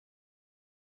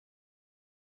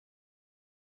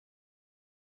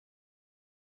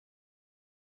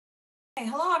Hey,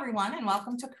 hello, everyone, and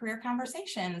welcome to Career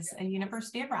Conversations, a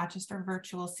University of Rochester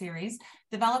virtual series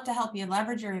developed to help you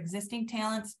leverage your existing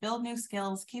talents, build new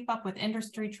skills, keep up with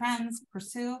industry trends,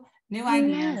 pursue new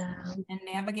ideas, and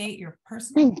navigate your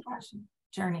personal passion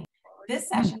journey. This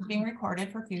session is being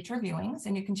recorded for future viewings,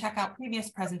 and you can check out previous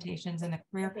presentations in the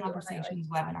Career Conversations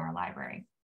webinar library.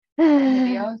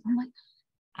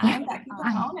 I'm Becky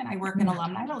Pacone, and I work in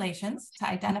alumni relations to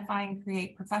identify and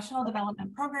create professional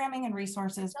development programming and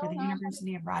resources for the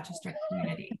University of Rochester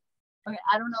community. Okay,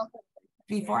 I don't know.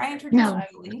 Before I introduce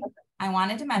Julie, I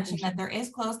wanted to mention that there is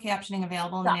closed captioning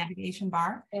available in the navigation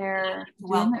bar.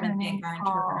 Welcome and thank our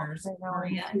interpreters,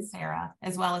 Maria and Sarah,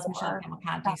 as well as Michelle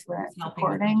Cavalcanti, who's helping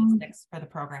with logistics for the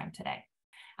program today.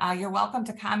 You're welcome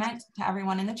to comment to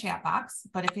everyone in the chat box,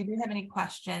 but if you do have any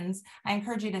questions, I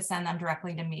encourage you to send them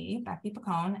directly to me, Becky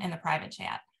Pacone, in the private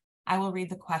chat. I will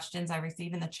read the questions I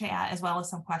receive in the chat, as well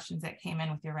as some questions that came in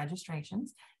with your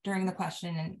registrations during the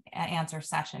question and answer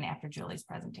session after Julie's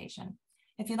presentation.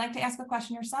 If you'd like to ask a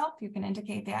question yourself, you can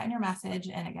indicate that in your message,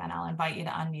 and again, I'll invite you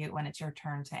to unmute when it's your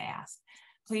turn to ask.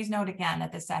 Please note again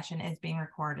that this session is being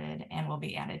recorded and will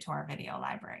be added to our video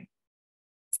library.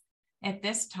 At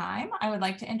this time, I would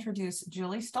like to introduce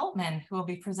Julie Stoltman, who will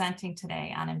be presenting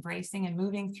today on embracing and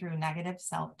moving through negative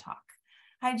self-talk.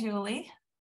 Hi, Julie.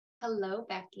 Hello,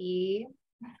 Becky.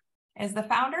 As the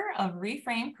founder of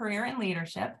Reframe Career and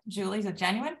Leadership, Julie's a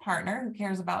genuine partner who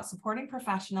cares about supporting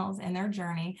professionals in their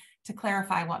journey to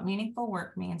clarify what meaningful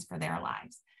work means for their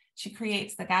lives. She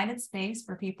creates the guided space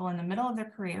for people in the middle of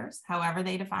their careers, however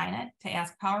they define it, to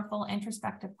ask powerful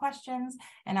introspective questions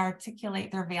and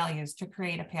articulate their values to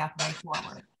create a pathway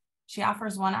forward. She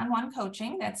offers one-on-one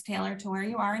coaching that's tailored to where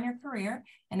you are in your career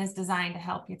and is designed to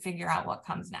help you figure out what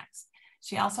comes next.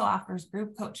 She also offers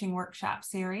group coaching workshop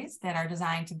series that are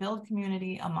designed to build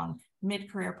community among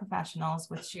mid-career professionals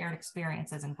with shared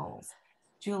experiences and goals.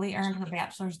 Julie earned her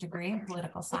bachelor's degree in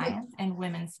political science and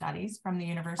women's studies from the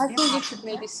University of Rochester. I think you should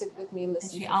maybe sit with me and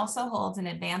listen. She also holds an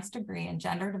advanced degree in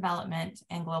gender development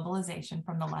and globalization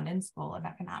from the London School of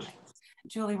Economics.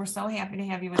 Julie, we're so happy to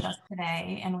have you with us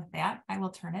today. And with that, I will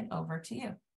turn it over to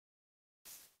you.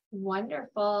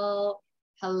 Wonderful.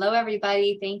 Hello,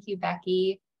 everybody. Thank you,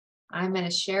 Becky. I'm going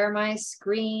to share my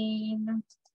screen,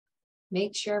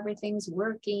 make sure everything's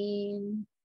working.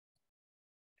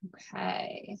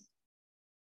 Okay.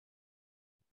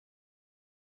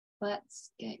 Let's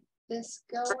get this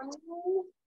going.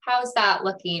 How's that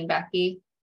looking, Becky?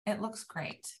 It looks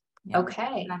great. Yep,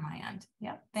 okay. On my end.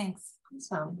 Yep. Thanks.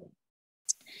 Awesome.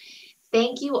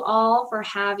 Thank you all for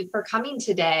coming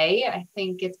today. I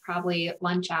think it's probably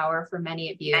lunch hour for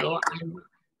many of you. I'm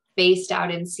based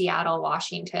out in Seattle,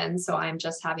 Washington, so I'm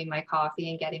just having my coffee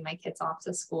and getting my kids off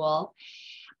to school.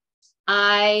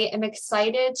 I am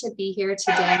excited to be here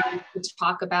today to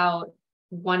talk about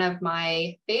one of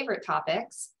my favorite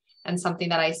topics, and something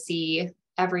that I see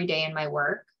every day in my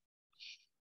work.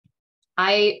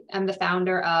 I am the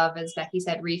founder of, as Becky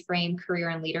said, Reframe Career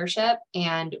and Leadership,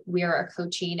 and we are a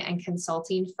coaching and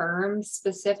consulting firm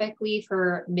specifically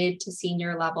for mid to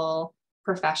senior level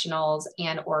professionals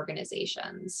and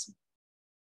organizations.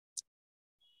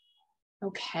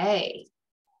 Okay,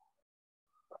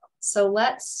 so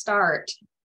let's start.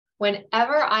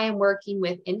 Whenever I am working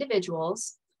with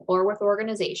individuals or with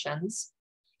organizations,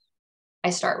 I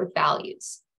start with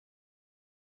values.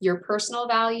 Your personal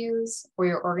values or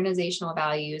your organizational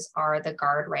values are the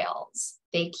guardrails.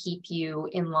 They keep you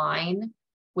in line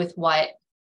with what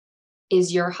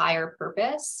is your higher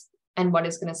purpose and what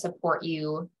is going to support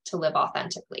you to live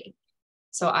authentically.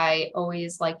 So I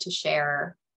always like to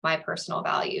share my personal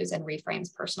values and Reframe's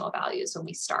personal values when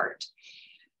we start,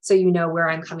 so you know where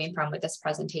I'm coming from with this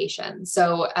presentation.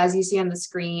 So as you see on the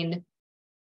screen,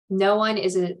 no one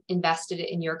is invested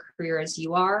in your career as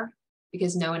you are,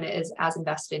 because no one is as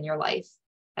invested in your life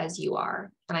as you are.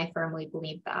 And I firmly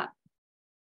believe that.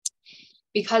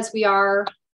 Because we are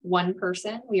one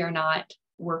person, we are not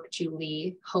work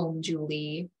Julie, home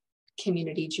Julie,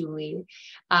 community Julie.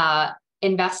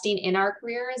 Investing in our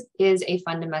careers is a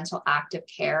fundamental act of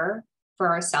care for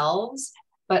ourselves,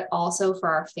 but also for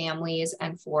our families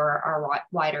and for our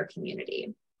wider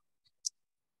community.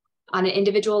 On an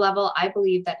individual level, I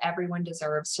believe that everyone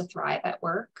deserves to thrive at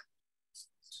work.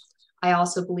 I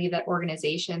also believe that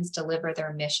organizations deliver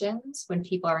their missions when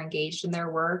people are engaged in their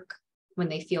work, when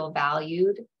they feel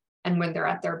valued, and when they're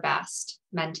at their best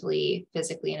mentally,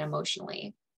 physically, and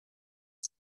emotionally.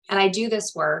 And I do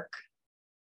this work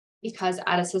because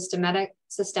at a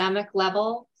systemic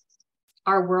level,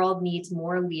 our world needs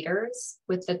more leaders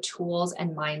with the tools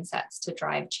and mindsets to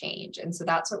drive change. And so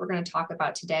that's what we're going to talk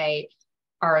about today,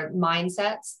 are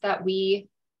mindsets that we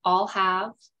all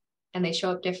have, and they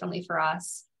show up differently for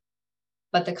us.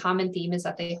 But the common theme is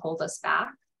that they hold us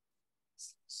back.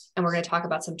 And we're going to talk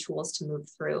about some tools to move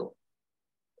through.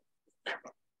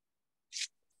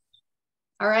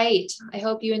 All right, I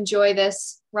hope you enjoy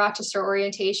this Rochester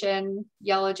orientation,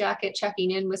 Yellow Jacket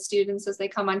checking in with students as they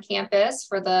come on campus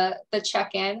for the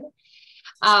check-in.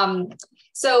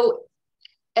 So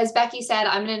as Becky said,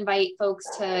 I'm going to invite folks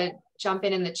to jump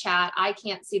in the chat. I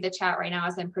can't see the chat right now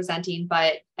as I'm presenting,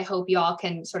 but I hope you all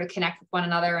can sort of connect with one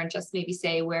another and just maybe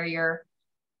say where you're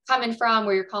coming from,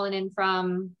 where you're calling in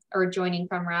from, or joining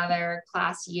from rather,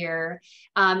 class year.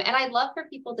 And I'd love for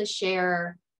people to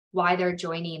share why they're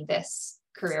joining this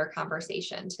career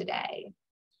conversation today.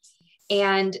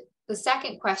 And the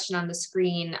second question on the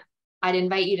screen, I'd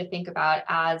invite you to think about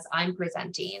as I'm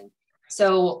presenting.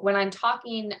 So when I'm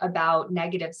talking about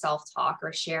negative self-talk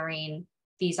or sharing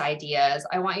these ideas,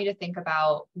 I want you to think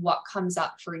about what comes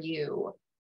up for you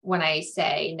when I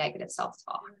say negative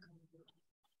self-talk.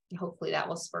 Hopefully that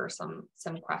will spur some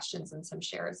questions and some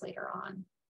shares later on.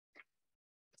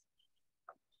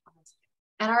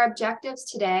 And our objectives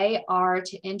today are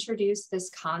to introduce this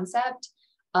concept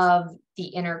of the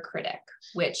inner critic,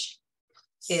 which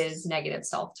is negative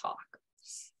self-talk.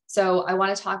 So I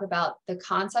want to talk about the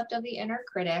concept of the inner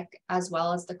critic as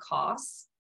well as the costs.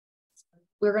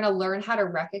 We're going to learn how to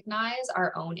recognize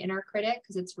our own inner critic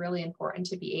because it's really important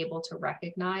to be able to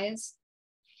recognize.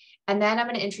 And then I'm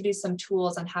going to introduce some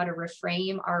tools on how to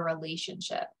reframe our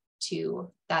relationship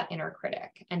to that inner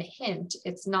critic. And hint,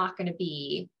 it's not going to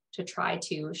be to try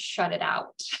to shut it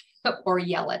out or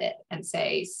yell at it and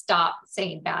say, stop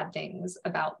saying bad things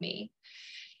about me.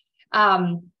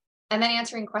 And then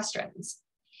answering questions.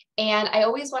 And I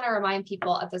always want to remind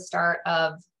people at the start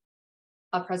of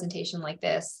a presentation like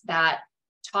this that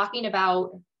talking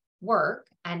about work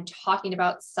and talking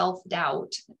about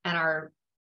self-doubt and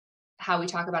how we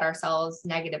talk about ourselves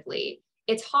negatively,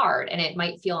 it's hard and it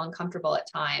might feel uncomfortable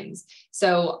at times.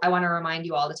 So I want to remind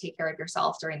you all to take care of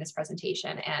yourself during this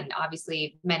presentation. And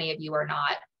obviously many of you are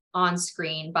not on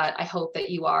screen, but I hope that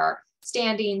you are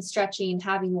standing, stretching,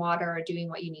 having water, doing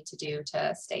what you need to do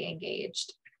to stay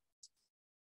engaged.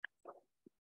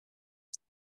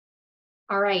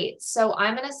 All right, so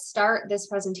I'm going to start this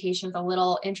presentation with a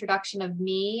little introduction of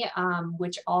me,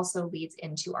 which also leads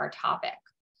into our topic.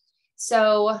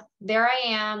 So there I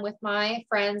am with my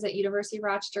friends at University of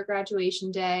Rochester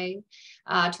graduation day,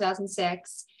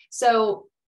 2006. So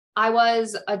I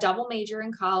was a double major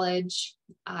in college.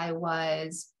 I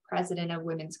was president of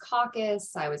Women's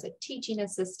Caucus. I was a teaching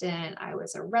assistant. I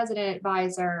was a resident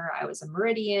advisor. I was a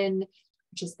Meridian,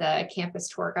 which is the campus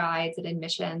tour guides and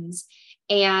admissions.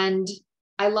 And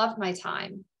I loved my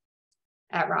time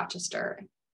at Rochester.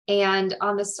 And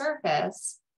on the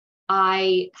surface,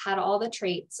 I had all the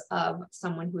traits of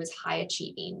someone who is high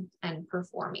achieving and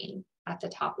performing at the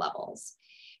top levels.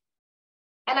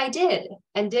 And I did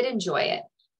enjoy it.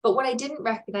 But what I didn't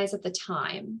recognize at the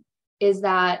time is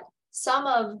that some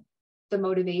of the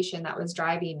motivation that was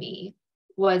driving me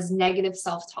was negative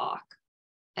self-talk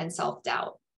and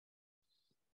self-doubt.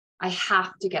 I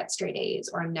have to get straight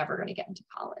A's or I'm never going to get into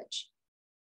college.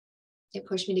 It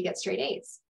pushed me to get straight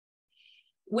A's,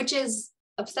 which is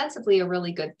ostensibly a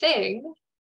really good thing.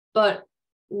 But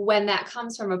when that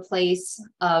comes from a place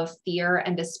of fear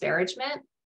and disparagement,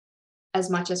 as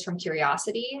much as from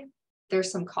curiosity,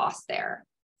 there's some cost there.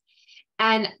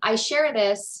 And I share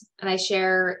this and I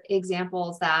share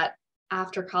examples that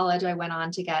after college, I went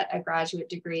on to get a graduate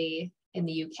degree in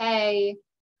the UK.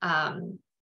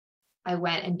 I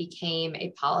went and became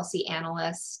a policy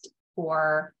analyst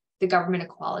for the Government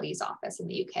Equalities Office in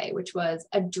the UK, which was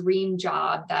a dream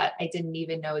job that I didn't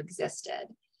even know existed.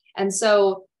 And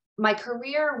so my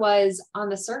career was on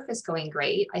the surface going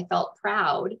great. I felt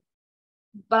proud,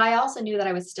 but I also knew that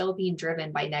I was still being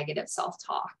driven by negative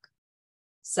self-talk.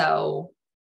 So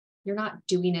you're not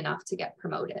doing enough to get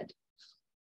promoted.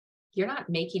 You're not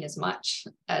making as much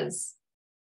as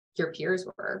your peers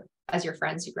were, as your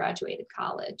friends who graduated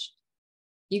college.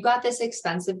 You got this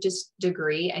expensive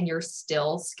degree and you're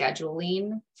still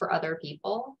scheduling for other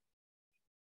people.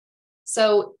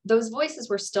 So those voices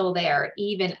were still there,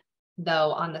 even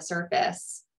though on the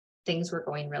surface, things were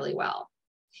going really well.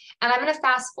 And I'm going to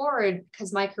fast forward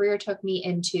because my career took me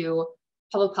into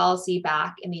public policy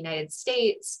back in the United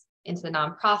States, into the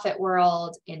nonprofit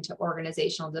world, into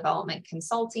organizational development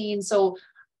consulting. So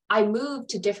I moved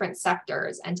to different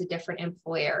sectors and to different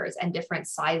employers and different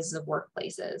sizes of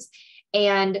workplaces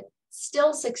and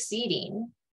still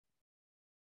succeeding.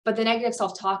 But the negative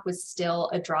self-talk was still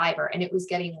a driver and it was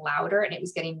getting louder and it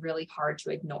was getting really hard to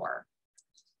ignore.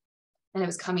 And it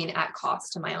was coming at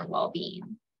cost to my own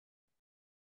well-being.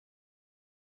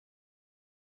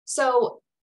 So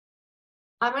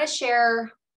I'm going to share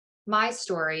my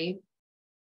story,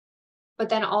 but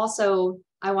then also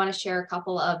I want to share a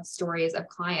couple of stories of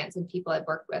clients and people I've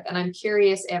worked with. And I'm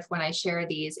curious if when I share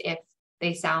these, if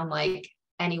they sound like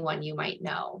anyone you might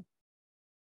know.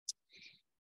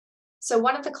 So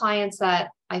one of the clients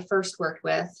that I first worked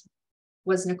with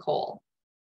was Nicole.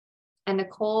 And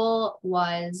Nicole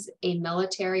was a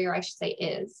military, or I should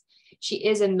say she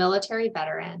is a military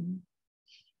veteran.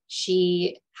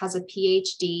 She has a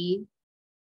PhD.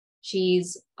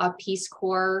 She's a Peace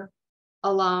Corps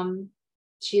alum.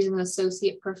 She's an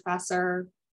associate professor.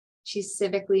 She's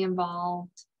civically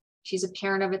involved. She's a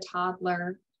parent of a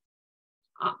toddler.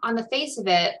 On the face of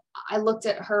it, I looked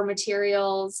at her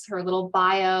materials, her little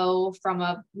bio from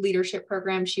a leadership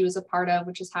program she was a part of,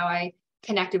 which is how I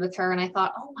connected with her. And I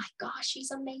thought, oh my gosh,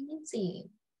 she's amazing.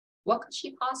 What could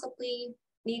she possibly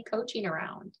need coaching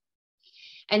around?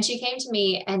 And she came to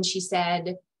me and she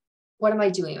said, what am I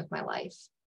doing with my life?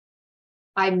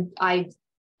 I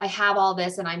have all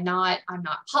this and I'm not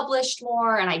published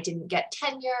more and I didn't get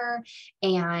tenure.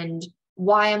 And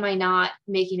why am I not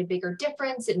making a bigger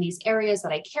difference in these areas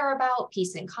that I care about,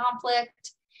 peace and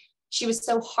conflict? She was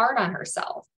so hard on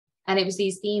herself. And it was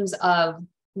these themes of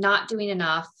not doing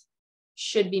enough,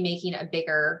 should be making a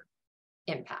bigger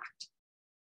impact.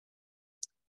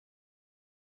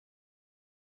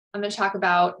 I'm going to talk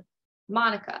about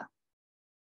Monica.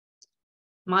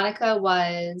 Monica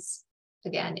was,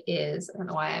 again, I don't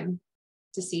know why I'm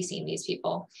deceasing these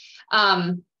people.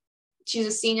 She's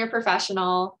a senior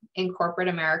professional in corporate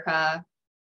America,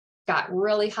 got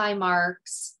really high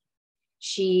marks.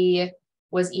 She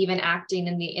was even acting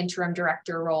in the interim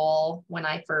director role when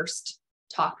I first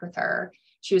talked with her.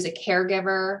 She was a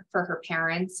caregiver for her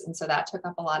parents, and so that took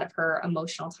up a lot of her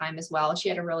emotional time as well. She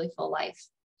had a really full life.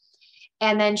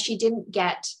 And then she didn't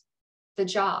get the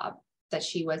job that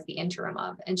she was the interim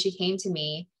of. And she came to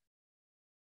me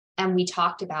and we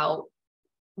talked about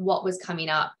what was coming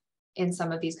up in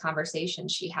some of these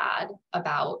conversations she had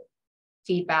about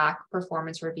feedback,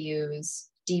 performance reviews,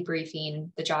 debriefing,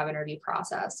 the job interview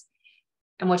process.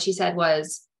 And what she said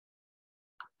was,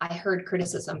 I heard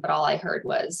criticism, but all I heard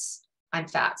was, I'm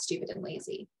fat, stupid, and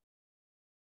lazy.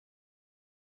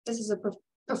 This is a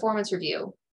performance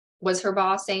review. Was her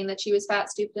boss saying that she was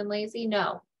fat, stupid, and lazy?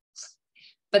 No.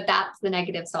 But that's the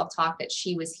negative self-talk that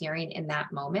she was hearing in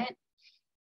that moment.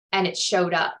 And it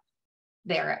showed up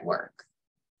there at work.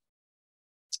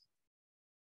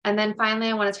 And then finally,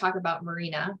 I want to talk about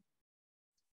Marina,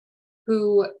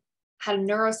 who had a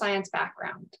neuroscience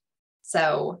background.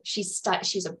 So she's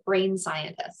a brain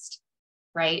scientist,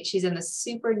 right? She's in the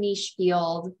super niche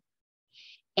field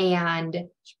and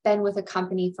she's been with a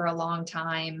company for a long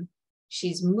time.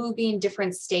 She's moving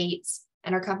different states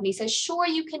and her company says, sure,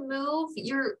 you can move.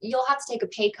 You'll have to take a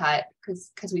pay cut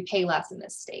because we pay less in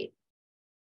this state.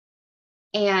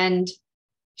 And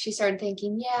she started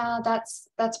thinking, yeah, that's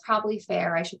probably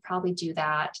fair. I should probably do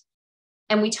that.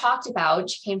 And she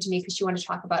came to me because she wanted to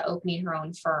talk about opening her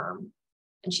own firm.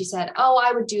 And she said, oh,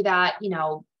 I would do that.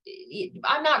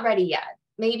 I'm not ready yet.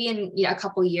 Maybe in a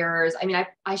couple of years. I mean,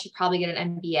 I should probably get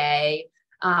an MBA.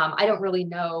 I don't really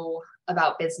know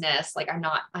about business. Like I'm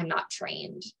not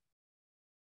trained.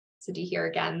 So do you hear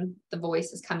again, the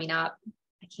voice is coming up.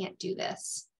 I can't do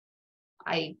this.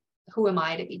 Who am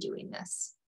I to be doing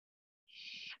this?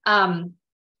 So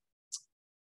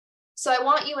I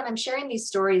want you, when I'm sharing these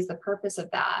stories, the purpose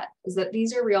of that is that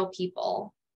these are real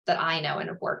people that I know and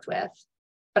have worked with,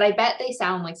 but I bet they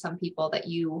sound like some people that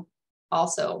you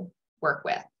also work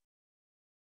with.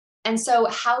 And so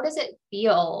how does it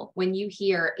feel when you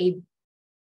hear a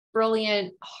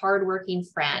brilliant, hardworking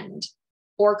friend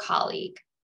or colleague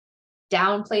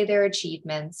downplay their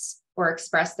achievements or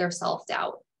express their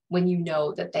self-doubt when you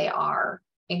know that they are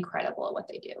incredible at what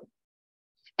they do?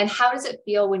 And how does it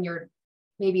feel when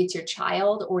maybe it's your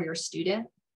child or your student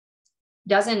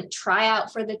doesn't try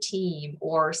out for the team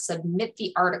or submit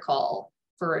the article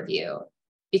for review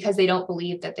because they don't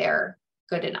believe that they're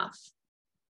good enough,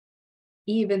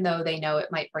 even though they know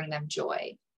it might bring them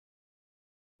joy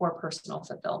or personal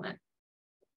fulfillment?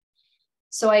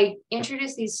 So I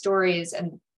introduce these stories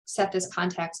and set this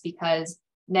context because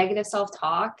negative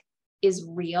self-talk is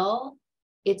real,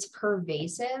 it's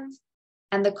pervasive,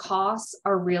 and the costs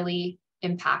are really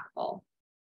impactful.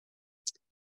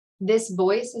 This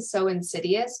voice is so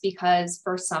insidious because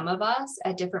for some of us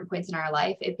at different points in our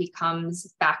life, it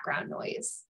becomes background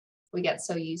noise. We get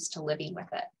so used to living with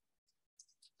it.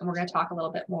 And we're going to talk a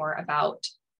little bit more about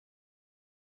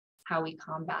how we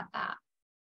combat that.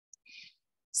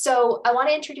 So I want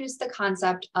to introduce the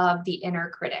concept of the inner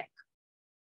critic.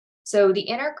 So the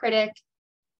inner critic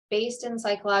based in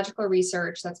psychological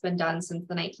research that's been done since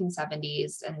the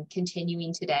 1970s and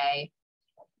continuing today,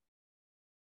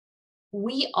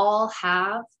 we all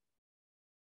have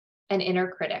an inner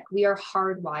critic. We are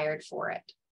hardwired for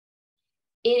it.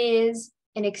 It is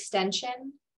an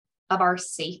extension of our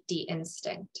safety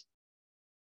instinct.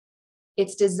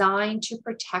 It's designed to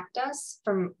protect us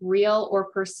from real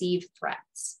or perceived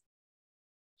threats.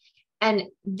 And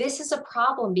this is a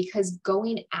problem because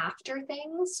going after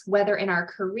things, whether in our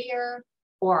career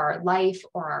or our life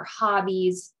or our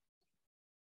hobbies,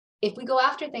 if we go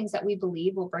after things that we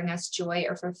believe will bring us joy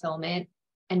or fulfillment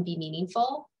and be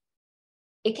meaningful,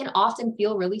 it can often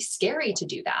feel really scary to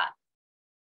do that.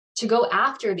 To go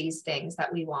after these things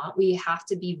that we want, we have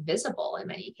to be visible in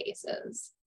many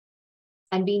cases.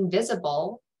 And being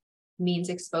visible means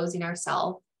exposing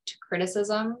ourselves to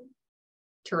criticism,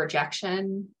 to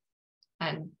rejection,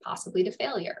 and possibly to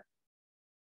failure.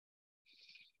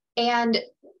 And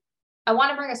I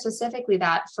want to bring up specifically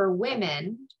that for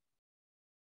women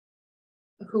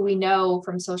who we know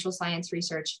from social science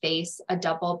research face a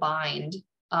double bind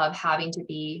of having to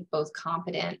be both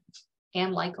competent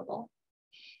and likable,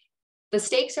 the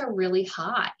stakes are really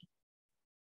high.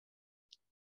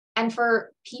 And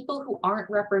for people who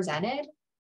aren't represented,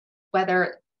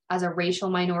 whether as a racial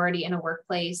minority in a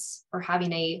workplace or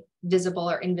having a visible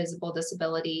or invisible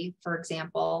disability, for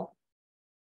example,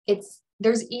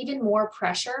 there's even more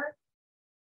pressure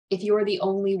if you're the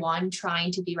only one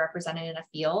trying to be represented in a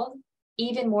field,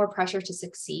 even more pressure to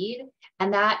succeed.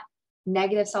 And that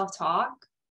negative self-talk,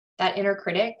 that inner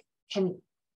critic, can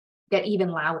get even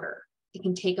louder. It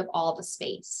can take up all the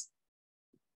space.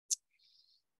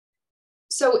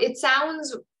 So it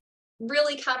sounds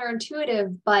really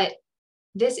counterintuitive, but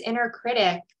this inner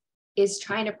critic is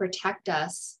trying to protect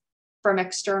us from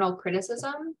external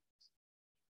criticism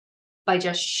by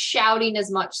just shouting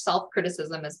as much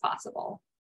self-criticism as possible.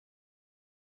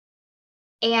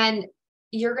 And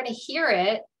you're going to hear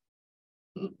it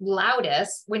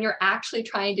loudest when you're actually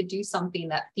trying to do something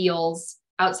that feels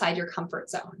outside your comfort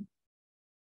zone.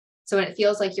 So when it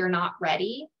feels like you're not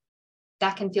ready,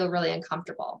 that can feel really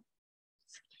uncomfortable.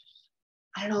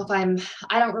 I don't know if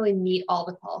I don't really meet all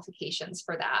the qualifications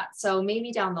for that. So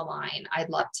maybe down the line, I'd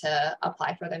love to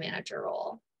apply for the manager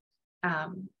role.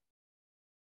 I'm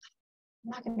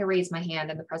not going to raise my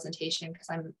hand in the presentation because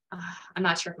I'm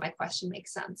not sure if my question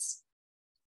makes sense.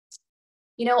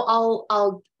 You know,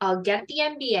 I'll get the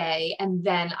MBA and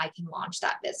then I can launch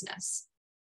that business,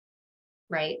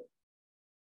 right?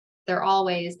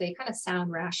 They kind of sound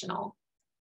rational,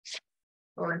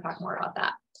 but we're going to talk more about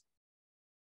that.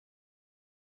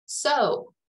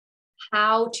 So,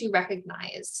 how to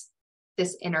recognize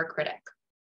this inner critic?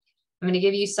 I'm going to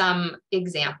give you some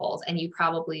examples, and you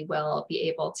probably will be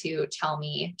able to tell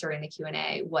me during the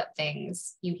Q&A what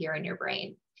things you hear in your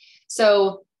brain.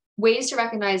 So, ways to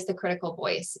recognize the critical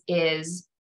voice is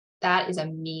that is a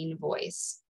mean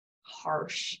voice,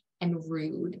 harsh and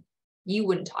rude. You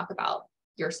wouldn't talk about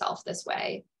yourself this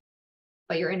way,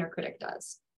 but your inner critic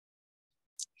does.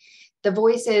 The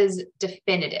voice is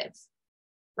definitive,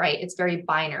 right? It's very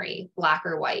binary, black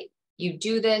or white. You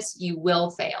do this, you will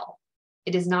fail.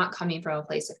 It is not coming from a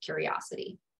place of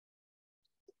curiosity.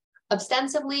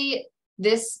 Ostensibly,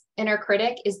 this inner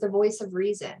critic is the voice of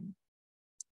reason.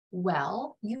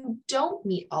 Well, you don't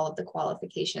meet all of the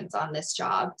qualifications on this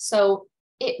job, so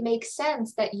it makes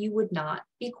sense that you would not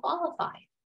be qualified,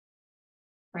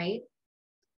 right?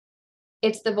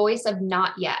 It's the voice of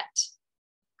not yet.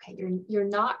 Okay, you're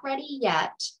not ready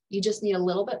yet. You just need a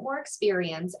little bit more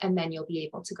experience, and then you'll be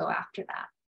able to go after that.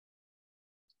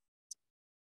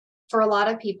 For a lot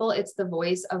of people, it's the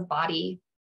voice of body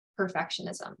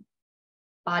perfectionism.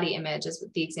 Body image is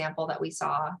the example that we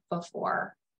saw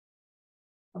before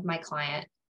of my client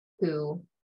who,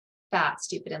 fat,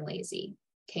 stupid, and lazy,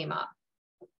 came up.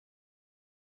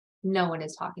 No one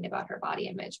is talking about her body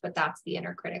image, but that's the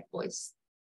inner critic voice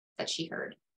that she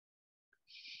heard.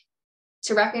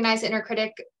 To recognize the inner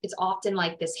critic, it's often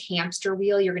like this hamster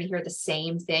wheel. You're going to hear the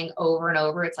same thing over and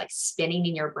over. It's like spinning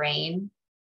in your brain.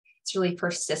 It's really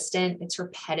persistent. It's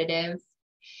repetitive.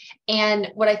 And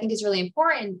what I think is really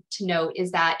important to note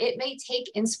is that it may take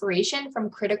inspiration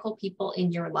from critical people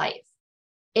in your life.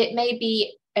 It may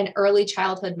be an early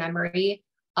childhood memory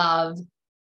of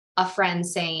a friend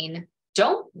saying, I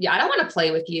don't want to play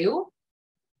with you.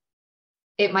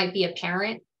 It might be a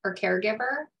parent or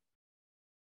caregiver.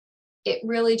 It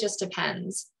really just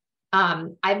depends.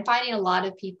 I'm finding a lot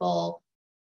of people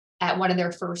at one of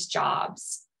their first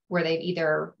jobs where they've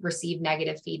either received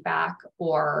negative feedback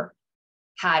or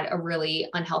had a really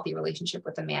unhealthy relationship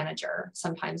with a manager.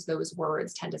 Sometimes those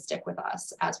words tend to stick with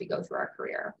us as we go through our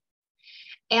career.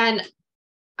 And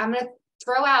I'm going to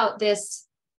throw out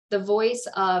the voice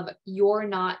of you're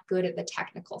not good at the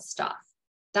technical stuff.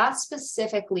 That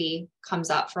specifically comes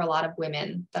up for a lot of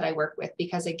women that I work with,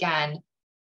 because again,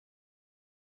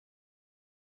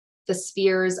 the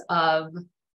spheres of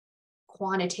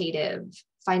quantitative,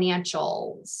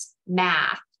 financials,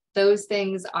 math, those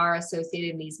things are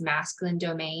associated in these masculine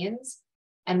domains.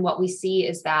 And what we see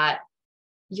is that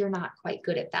you're not quite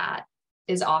good at that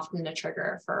is often a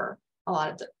trigger for a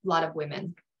lot of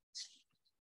women.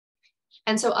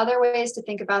 And so other ways to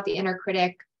think about the inner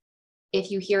critic,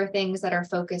 if you hear things that are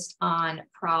focused on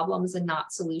problems and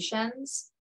not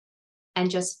solutions, and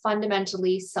just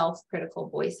fundamentally self-critical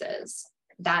voices,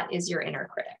 that is your inner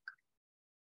critic.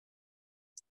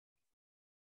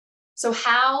 So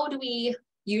how do we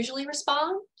usually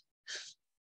respond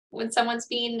when someone's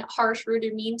being harsh, rude,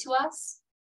 or mean to us?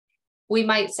 We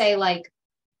might say like,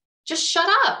 just shut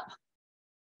up.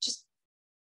 Just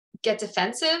get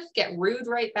defensive, get rude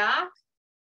right back.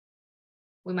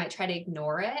 We might try to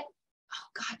ignore it. Oh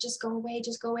God, just go away,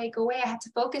 just go away, go away. I have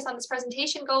to focus on this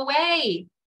presentation, go away.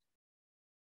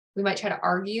 We might try to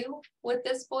argue with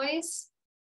this voice.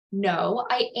 No,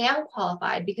 I am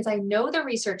qualified because I know the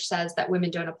research says that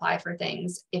women don't apply for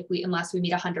things unless we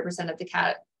meet 100% of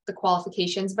the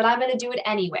qualifications, but I'm going to do it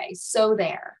anyway. So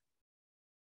there,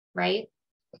 right?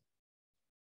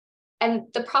 And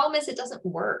the problem is it doesn't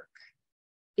work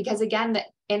because again, the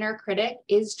inner critic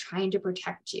is trying to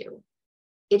protect you.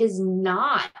 It is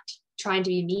not trying to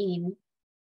be mean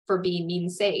for being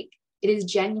mean's sake. It is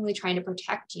genuinely trying to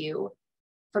protect you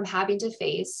from having to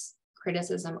face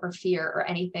criticism or fear or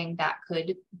anything that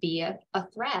could be a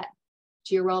threat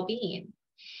to your well-being.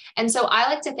 And so I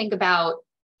like to think about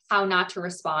how not to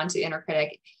respond to the inner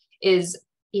critic is,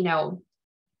 am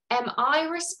I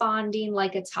responding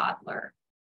like a toddler?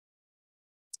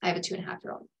 I have a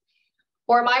 2.5-year-old.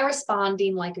 Or am I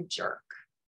responding like a jerk?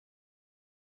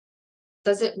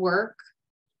 Does it work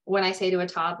when I say to a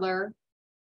toddler,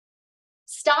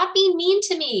 stop being mean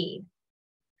to me?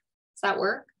 Does that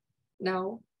work?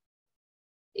 No.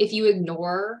 If you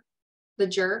ignore the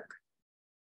jerk,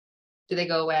 do they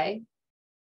go away?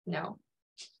 No.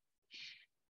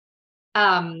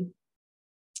 The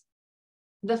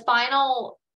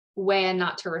final way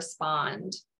not to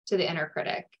respond to the inner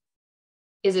critic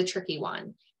is a tricky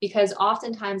one, because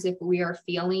oftentimes if we are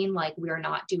feeling like we are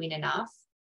not doing enough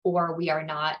or we are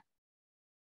not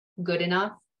good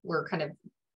enough, we're kind of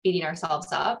beating ourselves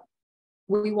up,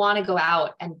 we want to go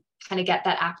out and kind of get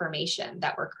that affirmation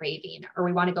that we're craving, or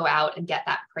we want to go out and get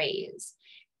that praise.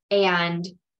 And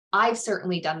I've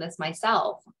certainly done this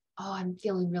myself. Oh, I'm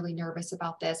feeling really nervous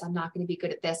about this. I'm not going to be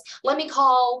good at this. Let me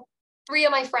call 3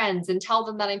 of my friends and tell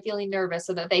them that I'm feeling nervous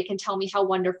so that they can tell me how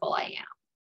wonderful I am,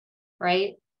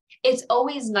 right? It's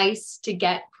always nice to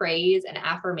get praise and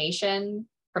affirmation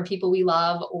from people we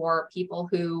love or people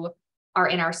who are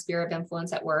in our sphere of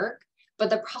influence at work. But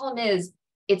the problem is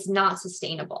it's not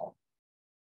sustainable.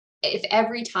 If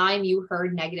every time you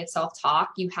heard negative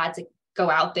self-talk, you had to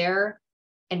go out there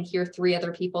and hear 3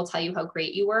 other people tell you how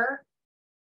great you were,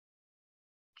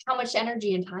 how much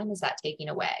energy and time is that taking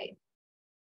away,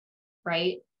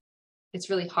 right? It's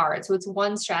really hard. So it's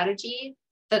one strategy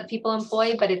that people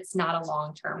employ, but it's not a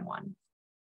long-term one.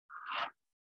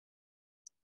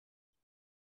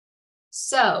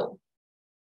 So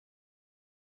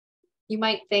you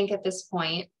might think at this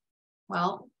point,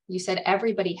 well, you said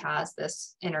everybody has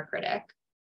this inner critic,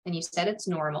 and you said it's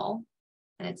normal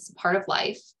and it's part of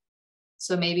life.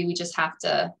 So maybe we just have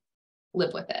to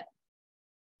live with it.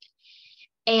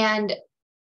 And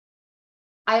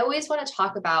I always want to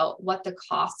talk about what the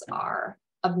costs are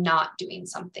of not doing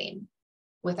something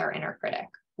with our inner critic,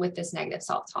 with this negative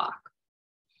self-talk.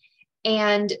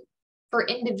 And for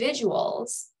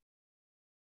individuals,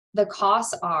 the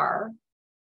costs are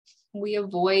we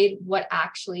avoid what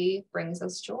actually brings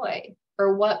us joy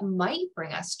or what might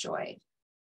bring us joy,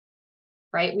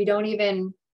 right? We don't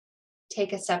even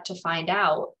take a step to find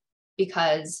out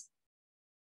because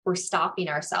we're stopping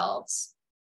ourselves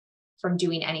from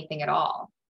doing anything at all.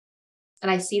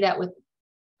 And I see that with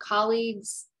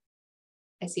colleagues.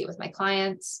 I see it with my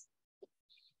clients.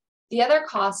 The other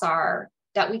costs are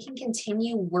that we can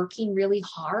continue working really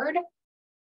hard.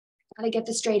 I got to get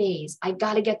the straight A's. I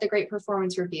got to get the great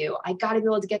performance review. I got to be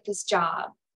able to get this job.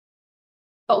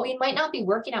 But we might not be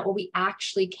working at what we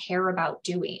actually care about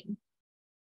doing,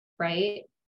 right?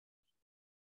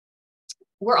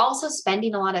 We're also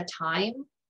spending a lot of time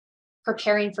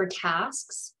preparing for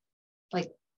tasks, like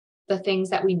the things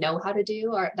that we know how to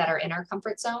do or that are in our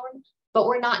comfort zone, but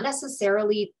we're not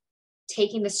necessarily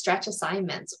taking the stretch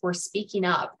assignments or speaking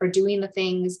up or doing the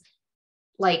things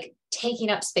like taking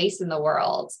up space in the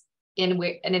world in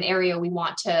an area we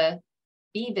want to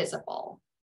be visible,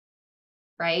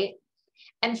 right?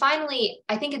 And finally,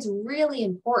 I think it's really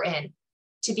important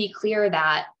to be clear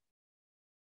that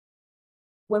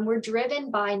when we're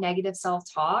driven by negative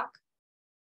self-talk,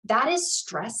 that is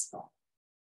stressful.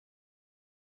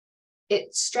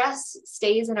 Stress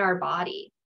stays in our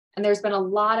body. And there's been a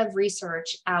lot of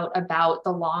research out about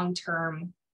the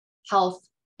long-term health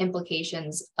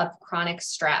implications of chronic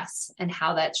stress and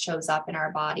how that shows up in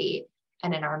our body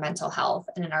and in our mental health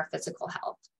and in our physical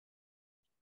health.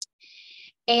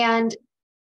 And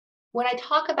when I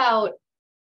talk about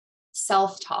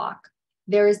self-talk,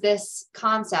 there is this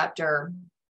concept, or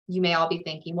you may all be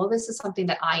thinking, well, this is something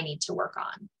that I need to work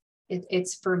on.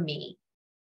 It's for me.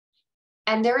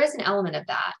 And there is an element of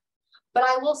that. But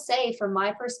I will say, from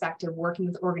my perspective, working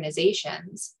with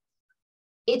organizations,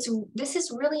 this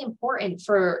is really important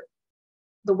for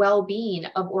the well-being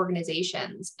of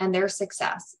organizations and their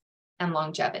success and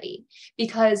longevity.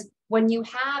 Because when you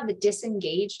have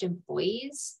disengaged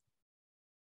employees,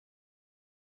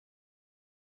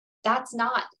 that's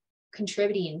not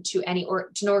contributing to an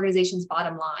organization's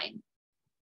bottom line.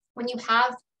 When you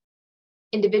have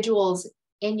individuals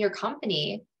in your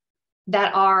company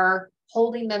that are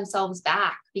holding themselves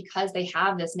back because they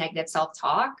have this negative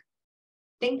self-talk,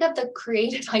 think of the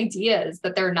creative ideas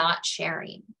that they're not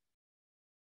sharing.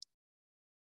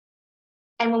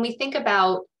 And when we think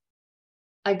about,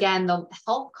 again, the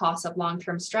health costs of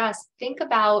long-term stress, think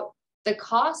about the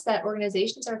costs that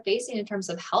organizations are facing in terms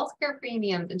of healthcare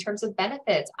premiums, in terms of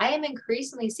benefits. I am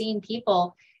increasingly seeing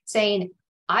people saying,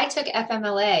 I took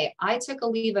FMLA, I took a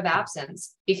leave of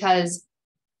absence because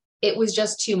it was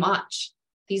just too much.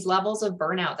 These levels of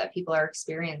burnout that people are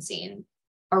experiencing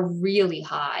are really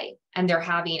high, and they're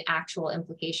having actual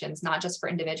implications, not just for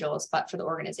individuals, but for the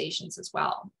organizations as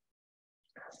well.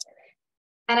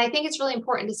 And I think it's really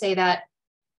important to say that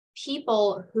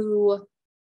people who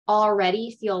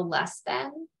already feel less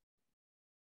than,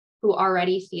 who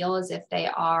already feel as if they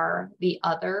are the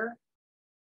other,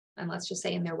 and let's just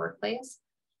say in their workplace,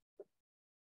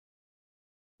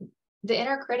 the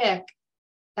inner critic,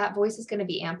 that voice is going to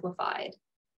be amplified.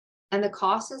 And the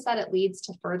cost is that it leads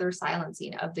to further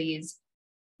silencing of these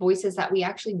voices that we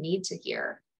actually need to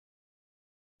hear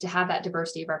to have that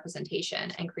diversity of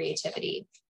representation and creativity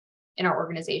in our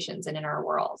organizations and in our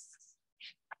world.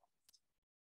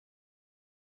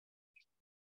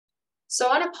 So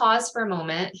I want to pause for a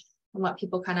moment and let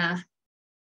people kind of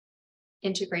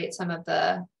integrate some of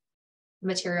the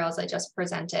materials I just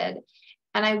presented.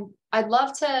 And I'd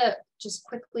love to just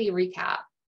quickly recap.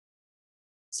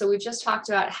 So we've just talked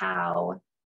about how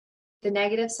the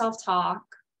negative self-talk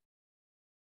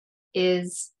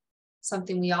is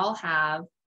something we all have.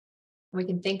 We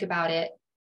can think about it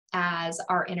as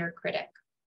our inner critic,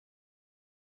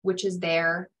 which is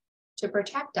there to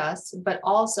protect us, but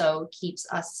also keeps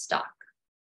us stuck.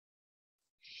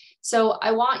 So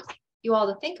I want you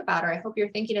all to think about, or I hope you're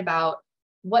thinking about,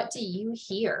 what do you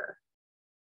hear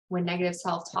when negative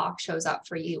self-talk shows up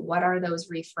for you? What are those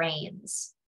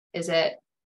refrains? Is it,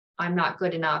 I'm not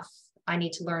good enough, I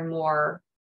need to learn more,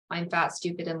 I'm fat,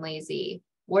 stupid, and lazy?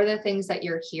 What are the things that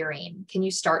you're hearing? Can you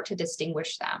start to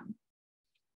distinguish them?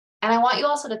 And I want you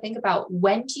also to think about,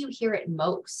 when do you hear it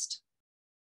most?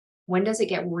 When does it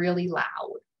get really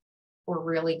loud or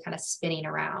really kind of spinning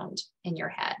around in your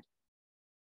head?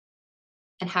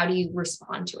 And how do you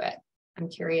respond to it? I'm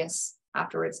curious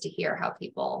afterwards to hear how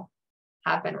people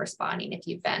have been responding, if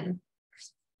you've been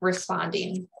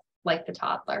responding like the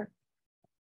toddler.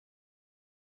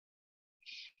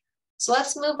 So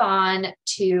let's move on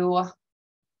to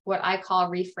what I call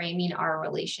reframing our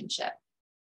relationship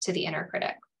to the inner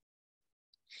critic.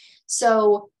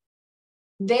 So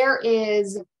there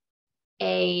is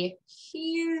a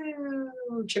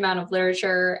huge amount of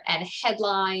literature and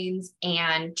headlines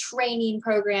and training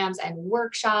programs and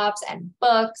workshops and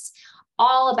books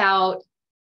all about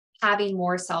having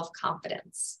more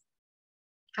self-confidence.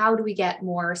 How do we get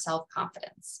more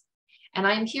self-confidence? And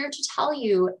I'm here to tell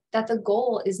you that the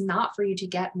goal is not for you to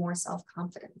get more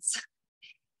self-confidence.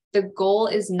 The goal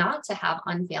is not to have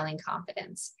unfailing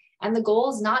confidence. And the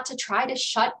goal is not to try to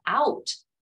shut out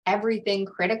everything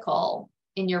critical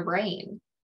in your brain.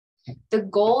 The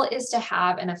goal is to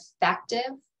have an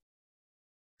effective,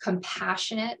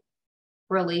 compassionate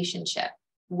relationship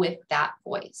with that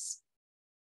voice.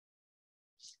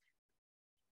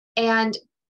 And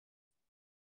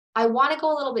I want to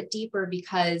go a little bit deeper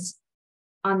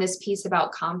on this piece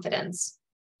about confidence,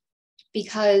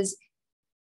 because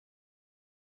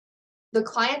the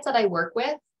clients that I work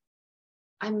with,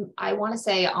 I want to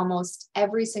say almost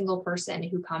every single person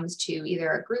who comes to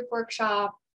either a group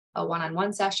workshop, a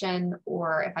one-on-one session,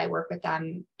 or if I work with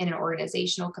them in an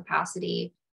organizational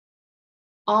capacity,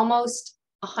 almost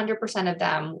 100% of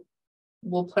them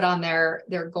will put on their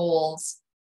goals,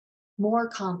 more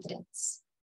confidence.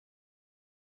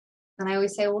 And I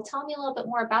always say, well, tell me a little bit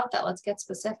more about that. Let's get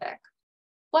specific.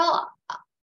 Well,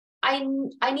 I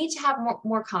need to have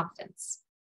more confidence.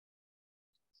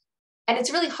 And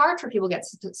it's really hard for people to get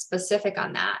specific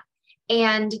on that.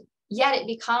 And yet it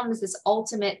becomes this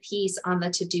ultimate piece on the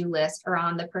to-do list or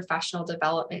on the professional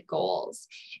development goals.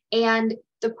 And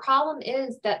the problem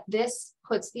is that this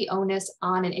puts the onus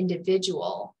on an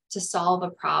individual to solve a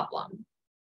problem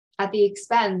at the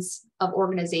expense of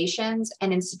organizations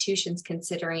and institutions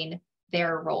considering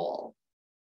their role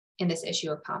in this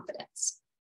issue of confidence.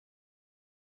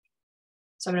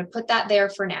 So I'm going to put that there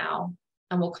for now,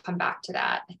 and we'll come back to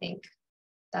that. I think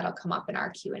that'll come up in our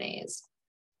Q&As.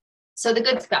 So the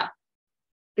good stuff,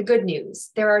 the good news,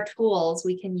 there are tools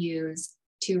we can use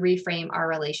to reframe our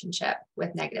relationship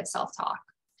with negative self-talk.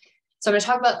 So I'm going to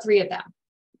talk about 3 of them.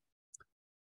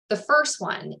 The first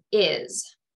one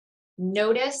is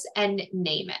notice and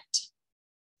name it.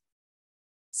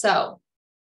 So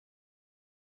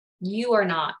you are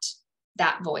not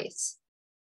that voice.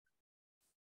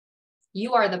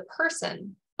 You are the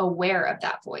person aware of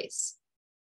that voice.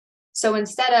 So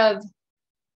instead of,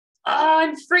 oh,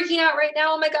 I'm freaking out right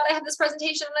now. Oh my God, I have this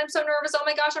presentation and I'm so nervous. Oh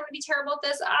my gosh, I'm going to be terrible at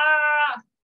this.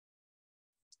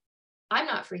 I'm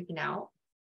not freaking out.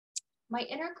 My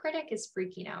inner critic is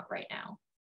freaking out right now.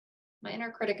 My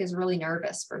inner critic is really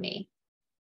nervous for me.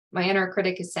 My inner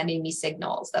critic is sending me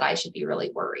signals that I should be really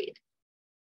worried.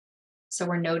 So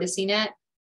we're noticing it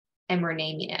and we're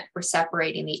naming it. We're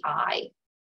separating the I.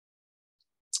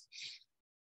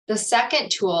 The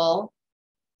second tool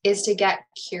is to get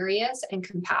curious and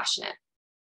compassionate.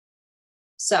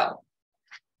 So,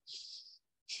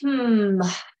 I'm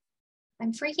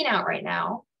freaking out right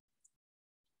now.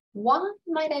 Why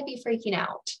might I be freaking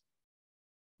out?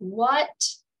 What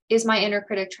is my inner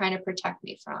critic trying to protect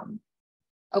me from?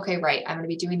 Okay, right, I'm going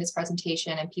to be doing this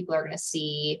presentation and people are going to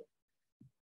see,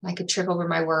 I could trip over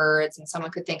my words and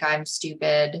someone could think I'm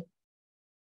stupid.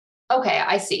 Okay,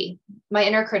 I see. My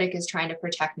inner critic is trying to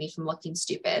protect me from looking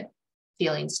stupid,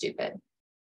 feeling stupid.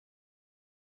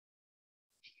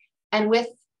 And with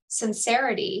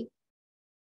sincerity,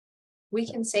 we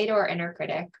can say to our inner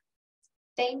critic,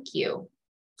 thank you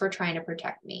for trying to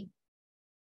protect me,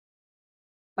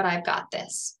 but I've got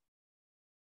this.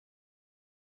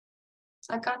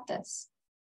 I've got this.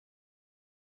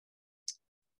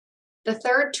 The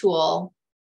third tool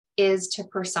is to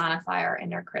personify our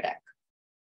inner critic.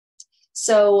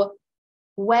 So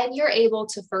when you're able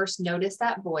to first notice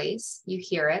that voice, you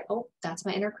hear it. Oh, that's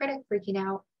my inner critic freaking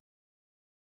out.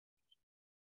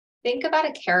 Think about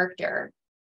a character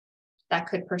that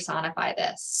could personify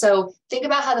this. So think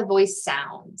about how the voice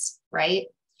sounds, right?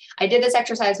 I did this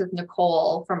exercise with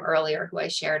Nicole from earlier, who I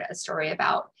shared a story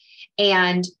about.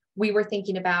 And we were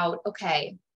thinking about,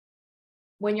 okay,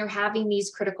 when you're having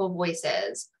these critical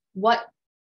voices,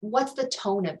 what's the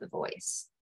tone of the voice?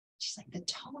 She's like, the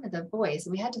tone of the voice.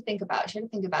 And we had to think about it. She had to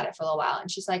think about it for a little while.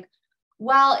 And she's like,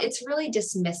 well, it's really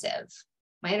dismissive.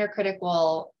 My inner critic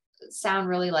will sound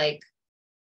really like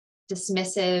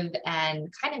dismissive and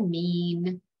kind of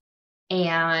mean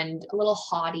and a little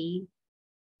haughty.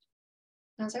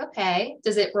 And I was like, okay,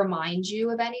 does it remind you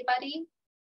of anybody?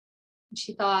 And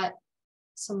she thought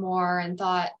some more and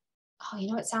thought, oh,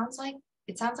 you know, it sounds like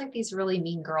these really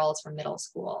mean girls from middle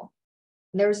school.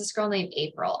 And there was this girl named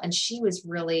April, and she was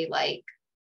really like,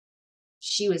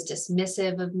 she was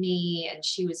dismissive of me and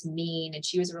she was mean and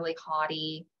she was really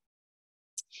haughty.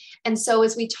 And so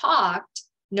as we talked,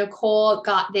 Nicole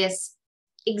got this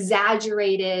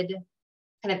exaggerated,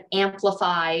 kind of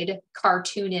amplified,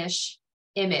 cartoonish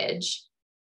image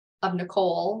of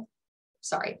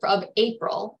of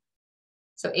April.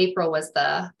 So April was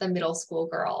the middle school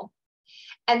girl.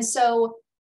 And so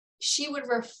she would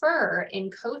refer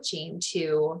in coaching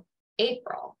to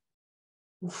April.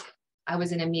 I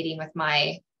was in a meeting with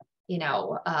my,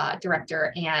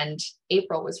 director, and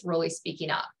April was really speaking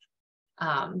up.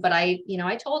 But I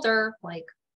told her, like,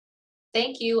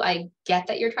 thank you. I get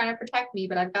that you're trying to protect me,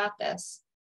 but I've got this,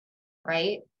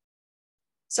 right?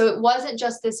 So it wasn't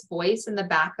just this voice in the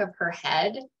back of her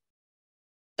head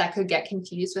that could get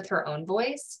confused with her own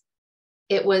voice.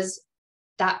 It was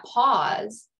that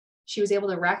pause. She was able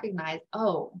to recognize,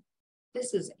 oh,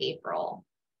 this is April.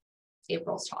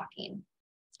 April's talking.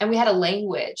 And we had a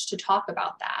language to talk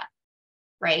about that,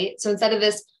 right? So instead of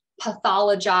this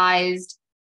pathologized,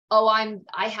 oh,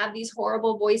 I have these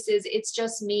horrible voices. It's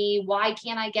just me. Why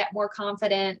can't I get more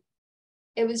confident?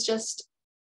 It was just,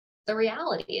 the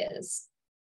reality is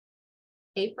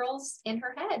April's in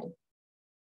her head.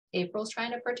 April's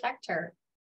trying to protect her.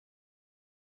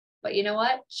 But you know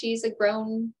what? She's a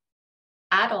grown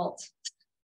adult,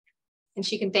 and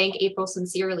she can thank April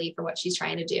sincerely for what she's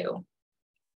trying to do.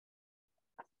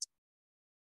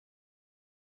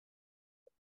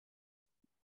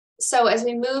 So as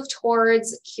we move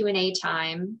towards Q&A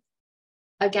time,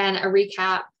 again, a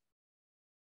recap.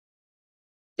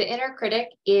 The inner critic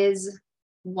is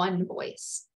one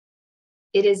voice.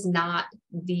 It is not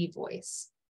the voice.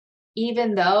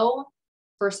 Even though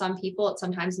for some people,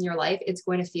 sometimes in your life, it's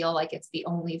going to feel like it's the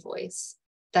only voice,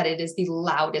 that it is the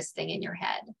loudest thing in your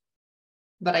head.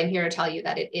 But I'm here to tell you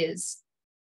that it is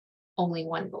only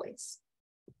one voice.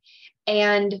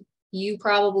 And you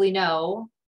probably know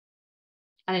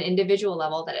on an individual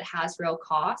level that it has real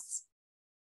costs,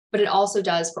 but it also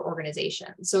does for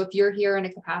organizations. So if you're here in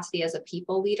a capacity as a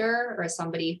people leader or as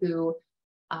somebody who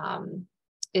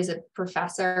is a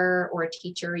professor or a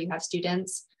teacher, you have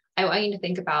students, I want you to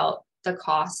think about the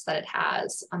costs that it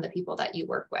has on the people that you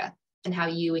work with and how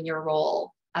you in your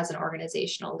role as an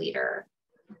organizational leader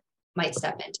might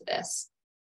step into this.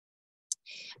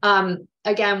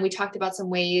 Again, we talked about some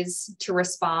ways to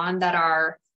respond that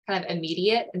are kind of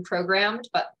immediate and programmed,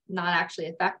 but not actually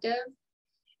effective.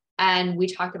 And we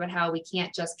talked about how we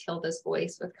can't just kill this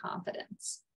voice with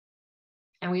confidence.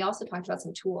 And we also talked about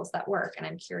some tools that work. And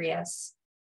I'm curious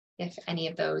if any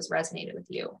of those resonated with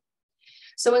you.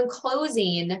 So in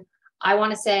closing, I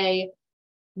want to say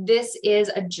this is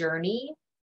a journey.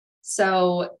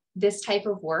 So this type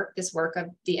of work, this work of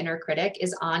the inner critic,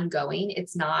 is ongoing.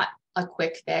 It's not a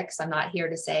quick fix. I'm not here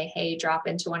to say, hey, drop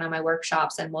into one of my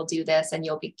workshops and we'll do this and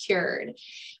you'll be cured.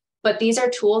 But these are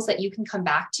tools that you can come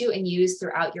back to and use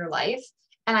throughout your life.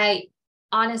 And I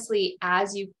honestly,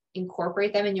 as you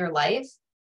incorporate them in your life,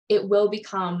 it will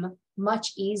become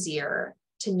much easier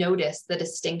to notice the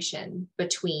distinction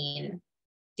between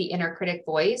the inner critic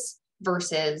voice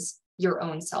versus your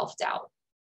own self-doubt.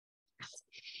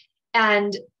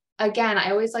 And again,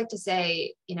 I always like to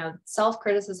say, you know,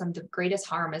 self-criticism, the greatest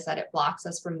harm is that it blocks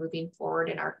us from moving forward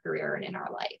in our career and in our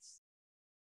life.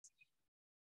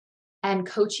 And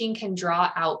coaching can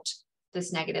draw out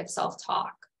this negative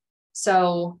self-talk.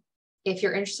 So if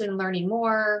you're interested in learning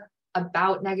more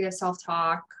about negative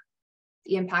self-talk,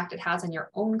 the impact it has on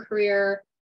your own career,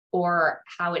 or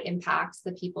how it impacts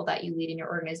the people that you lead in your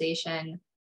organization,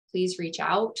 please reach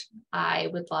out. I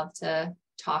would love to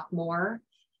talk more.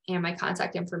 And my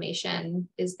contact information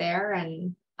is there.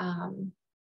 And I'm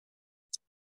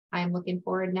looking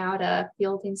forward now to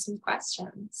fielding some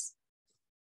questions.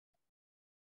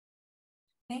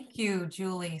 Thank you,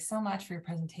 Julie, so much for your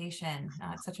presentation.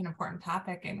 It's such an important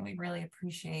topic, and we really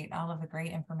appreciate all of the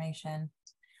great information.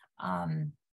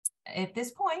 At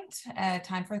this point,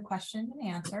 time for the questions and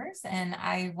answers. And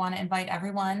I want to invite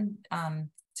everyone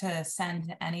to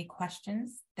send any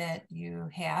questions that you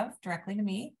have directly to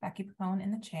me, Becky Pacone,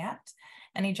 in the chat.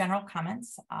 Any general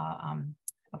comments,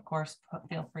 of course,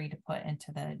 feel free to put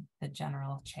into the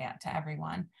general chat to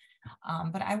everyone.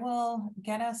 But I will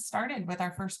get us started with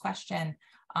our first question.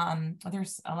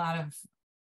 There's a lot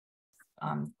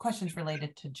of questions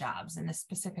related to jobs, and the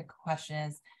specific question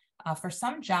is, for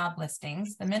some job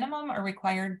listings, the minimum or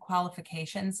required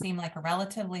qualifications seem like a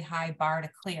relatively high bar to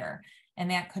clear, and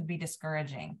that could be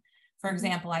discouraging. For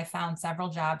example, I found several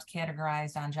jobs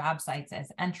categorized on job sites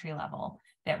as entry level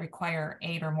that require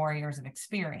 8 or more years of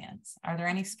experience. Are there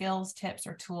any skills, tips,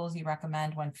 or tools you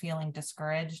recommend when feeling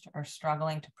discouraged or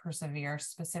struggling to persevere,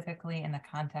 specifically in the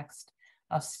context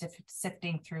of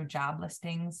sifting through job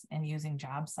listings and using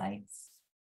job sites?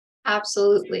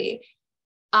 Absolutely.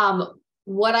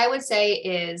 What I would say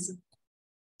is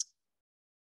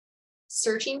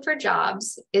searching for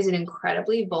jobs is an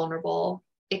incredibly vulnerable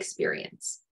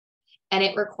experience, and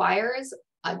it requires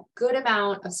a good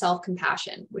amount of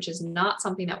self-compassion, which is not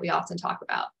something that we often talk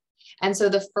about. And so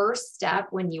the first step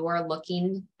when you are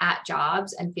looking at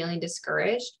jobs and feeling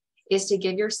discouraged is to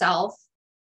give yourself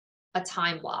a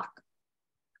time block.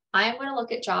 I am going to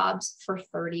look at jobs for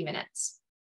 30 minutes.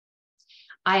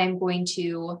 I am going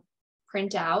to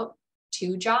print out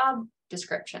 2 job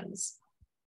descriptions.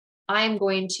 I am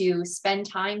going to spend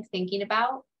time thinking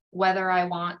about whether I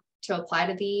want to apply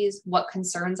to these, what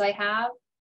concerns I have,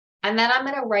 and then I'm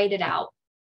going to write it out,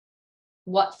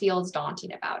 what feels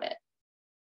daunting about it.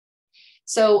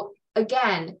 So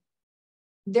again,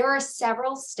 there are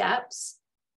several steps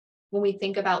when we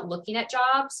think about looking at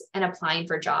jobs and applying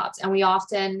for jobs, and we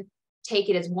often take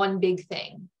it as one big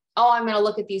thing. oh, I'm going to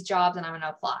look at these jobs and I'm going to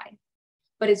apply.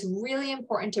 But it's really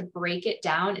important to break it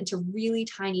down into really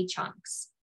tiny chunks.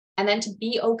 And then to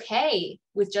be okay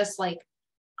with just like,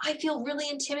 I feel really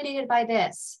intimidated by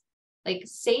this. Like,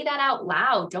 say that out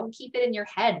loud. Don't keep it in your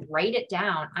head. Write it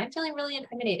down. I'm feeling really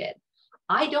intimidated.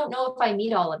 I don't know if I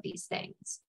meet all of these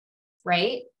things,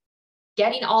 right?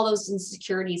 Getting all those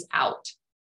insecurities out.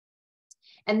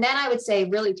 And then I would say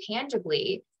really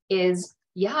tangibly is,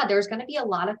 yeah, there's going to be a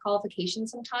lot of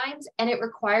qualifications sometimes, and it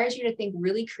requires you to think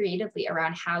really creatively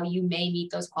around how you may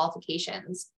meet those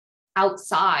qualifications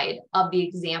outside of the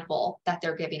example that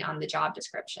they're giving on the job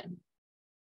description.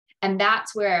 And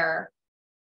that's where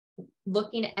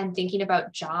looking and thinking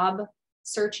about job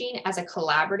searching as a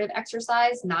collaborative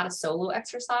exercise, not a solo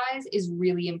exercise, is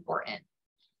really important.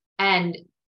 And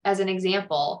as an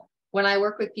example, when I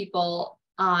work with people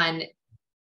on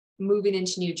moving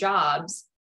into new jobs,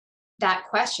 that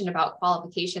question about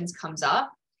qualifications comes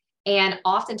up. And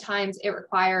oftentimes it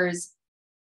requires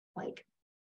like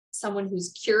someone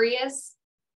who's curious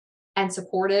and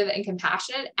supportive and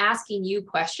compassionate asking you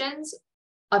questions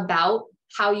about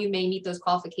how you may meet those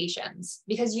qualifications,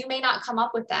 because you may not come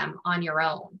up with them on your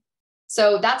own.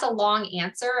 So that's a long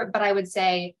answer, but I would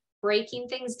say breaking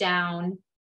things down,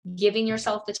 giving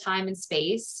yourself the time and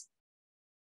space,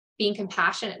 being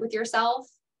compassionate with yourself,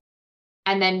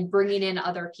 and then bringing in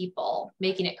other people,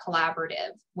 making it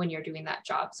collaborative when you're doing that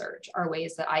job search are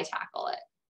ways that I tackle it.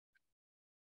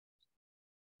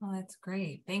 Well, that's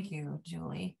great. Thank you,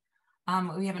 Julie.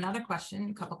 We have another question,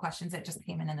 a couple questions that just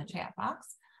came in the chat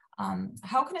box.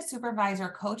 How can a supervisor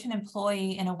coach an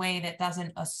employee in a way that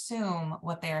doesn't assume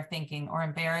what they are thinking or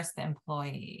embarrass the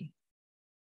employee?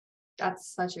 That's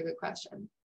such a good question.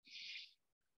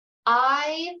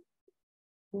 I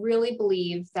really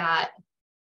believe that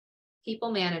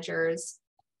people managers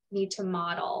need to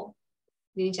model,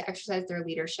 they need to exercise their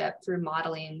leadership through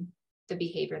modeling the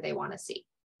behavior they want to see.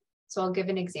 So I'll give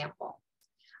an example.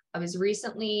 I was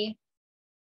recently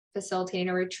facilitating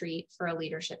a retreat for a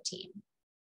leadership team.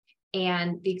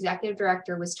 And the executive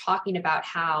director was talking about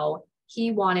how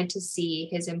he wanted to see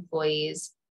his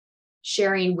employees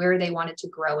sharing where they wanted to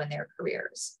grow in their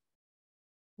careers.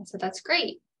 I said, that's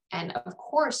great. And of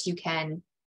course you can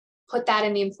put that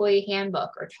in the employee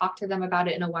handbook or talk to them about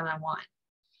it in a one-on-one.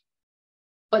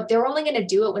 But they're only going to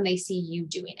do it when they see you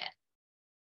doing it.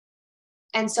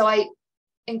 And so I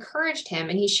encouraged him,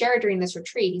 and he shared during this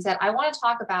retreat, he said, I want to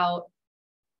talk about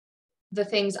the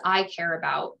things I care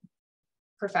about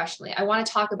professionally. I want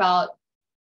to talk about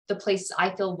the places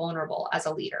I feel vulnerable as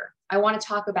a leader. I want to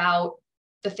talk about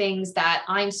the things that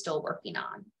I'm still working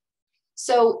on.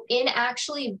 So in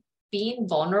actually being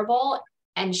vulnerable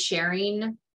and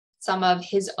sharing some of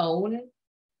his own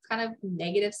kind of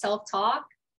negative self-talk,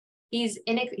 he's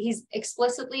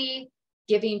explicitly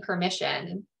giving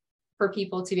permission for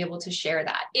people to be able to share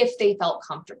that if they felt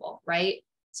comfortable, right?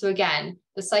 So again,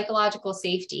 the psychological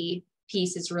safety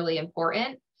piece is really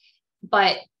important.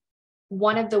 But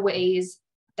one of the ways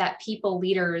that people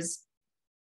leaders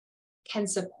can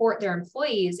support their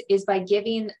employees is by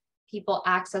giving people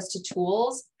access to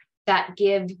tools that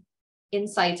give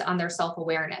insights on their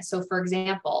self-awareness. So for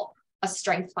example, a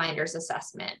Strength Finders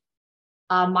assessment,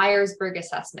 a Myers-Briggs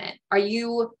assessment. Are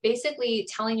you basically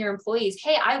telling your employees,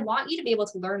 hey, I want you to be able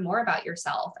to learn more about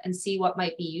yourself and see what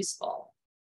might be useful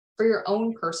for your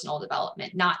own personal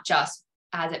development, not just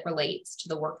as it relates to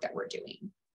the work that we're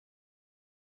doing.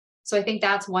 So I think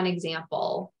that's one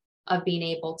example of being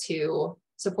able to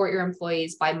support your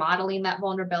employees by modeling that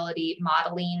vulnerability,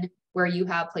 modeling where you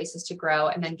have places to grow,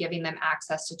 and then giving them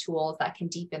access to tools that can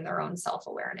deepen their own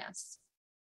self-awareness.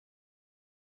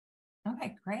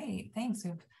 Okay, great. Thanks.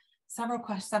 We have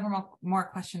several more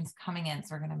questions coming in,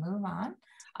 so we're going to move on.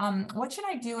 What should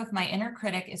I do if my inner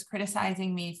critic is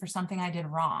criticizing me for something I did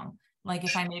wrong? Like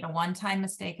if I made a one-time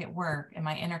mistake at work and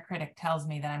my inner critic tells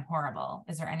me that I'm horrible,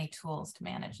 is there any tools to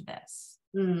manage this?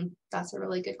 That's a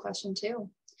really good question too.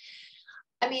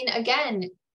 I mean,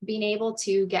 again, being able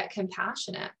to get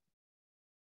compassionate.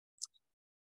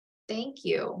 Thank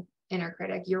you, inner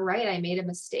critic. You're right. I made a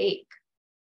mistake.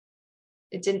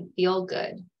 It didn't feel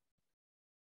good.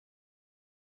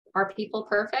 Are people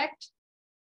perfect?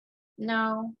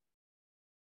 No.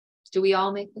 Do we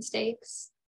all make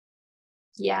mistakes?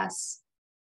 Yes.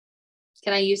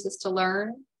 Can I use this to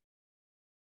learn?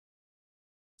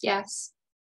 Yes.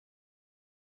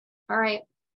 All right.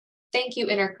 Thank you,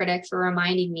 inner critic, for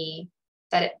reminding me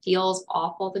that it feels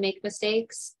awful to make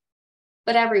mistakes,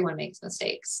 but everyone makes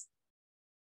mistakes.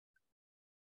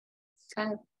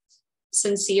 Kind of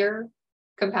sincere,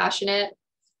 compassionate,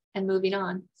 and moving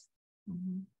on.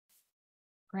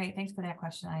 Great. Thanks for that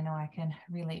question. I know I can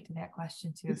relate to that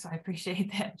question too. So I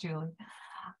appreciate that, Julie.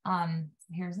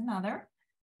 Here's another.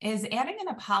 Is adding an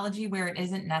apology where it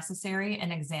isn't necessary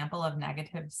an example of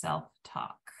negative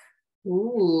self-talk?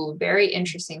 Ooh, very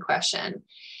interesting question.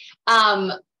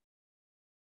 Adding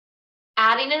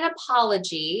an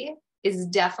apology is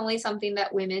definitely something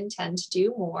that women tend to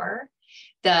do more,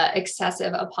 the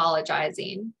excessive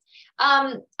apologizing.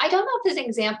 I don't know if this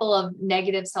example of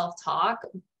negative self-talk,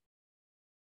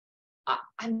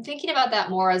 I'm thinking about that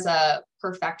more as a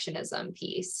perfectionism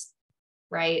piece,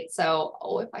 right? So,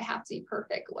 oh, if I have to be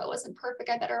perfect, well, it wasn't perfect,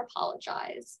 I better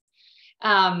apologize.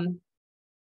 I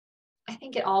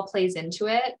think it all plays into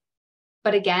it.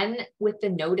 But again, with the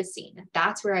noticing,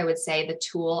 that's where I would say the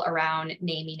tool around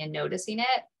naming and noticing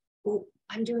it. Oh,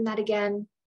 I'm doing that again.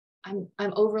 I'm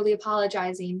overly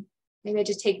apologizing. Maybe I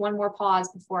just take one more pause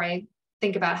before I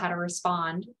think about how to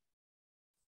respond.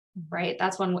 Right?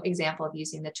 That's one example of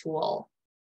using the tool.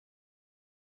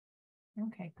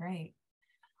 Okay, great.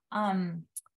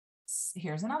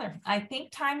 Here's another. I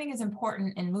think timing is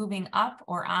important in moving up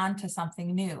or on to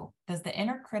something new. Does the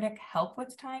inner critic help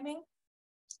with timing?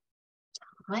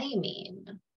 Timing.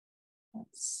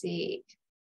 Let's see.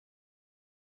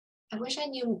 I wish I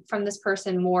knew from this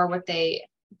person more what they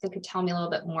could tell me a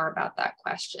little bit more about that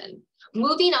question.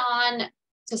 Moving on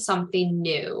to something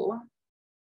new.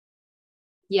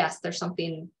 Yes, there's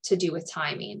something to do with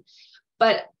timing,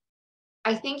 but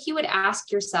I think you would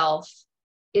ask yourself,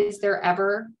 is there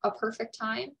ever a perfect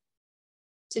time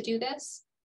to do this?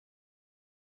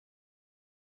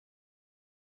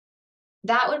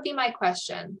 That would be my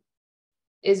question,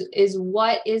 is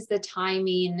what is the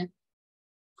timing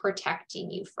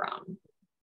protecting you from?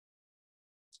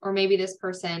 Or maybe this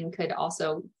person could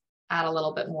also add a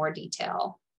little bit more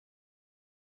detail.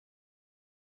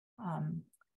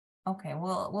 Okay,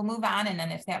 we'll move on. And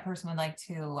then if that person would like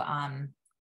to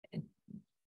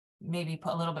maybe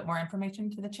put a little bit more information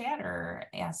to the chat or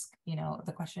ask,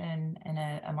 the question in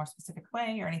a more specific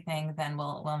way or anything, then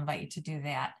we'll invite you to do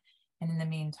that. And in the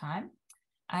meantime,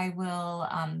 I will,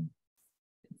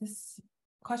 this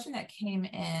question that came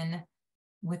in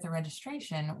with the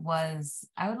registration was,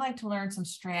 I would like to learn some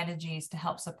strategies to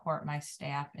help support my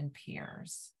staff and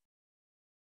peers.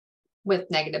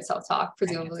 With negative self-talk,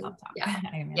 presumably. Self-talk. Yeah.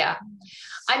 Yeah.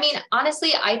 I mean,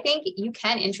 honestly, I think you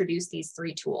can introduce these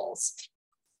 3 tools.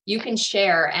 You can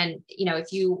share, and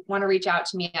if you want to reach out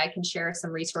to me, I can share some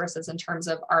resources in terms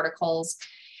of articles.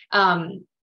 But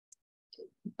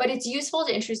it's useful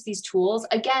to introduce these tools.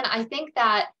 Again, I think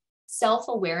that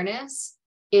self-awareness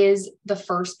is the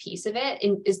first piece of it,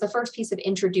 and is the first piece of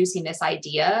introducing this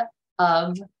idea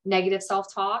of negative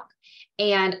self-talk.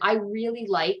 And I really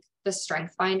like the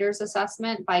Strength Finders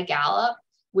assessment by Gallup,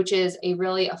 which is a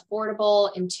really affordable,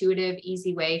 intuitive,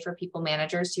 easy way for people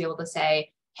managers to be able to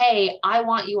say, hey, I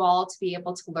want you all to be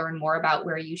able to learn more about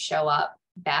where you show up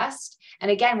best. And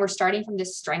again, we're starting from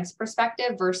this strengths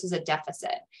perspective versus a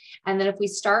deficit. And then if we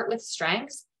start with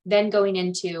strengths, then going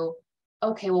into,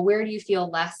 okay, well, where do you feel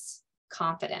less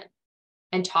confident?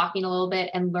 And talking a little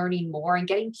bit and learning more and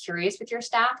getting curious with your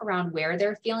staff around where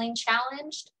they're feeling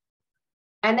challenged.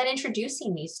 And then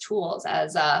introducing these tools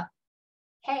as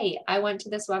hey, I went to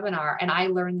this webinar and I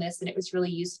learned this and it was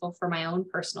really useful for my own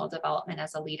personal development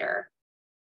as a leader.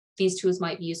 These tools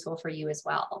might be useful for you as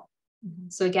well. Mm-hmm.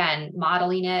 So again,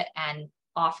 modeling it and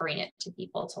offering it to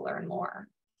people to learn more.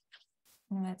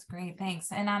 Well, that's great.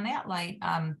 Thanks. And on that light,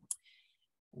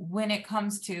 when it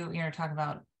comes to, talking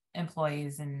about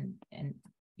employees and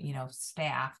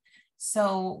staff,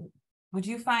 so would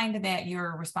you find that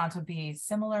your response would be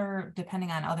similar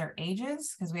depending on other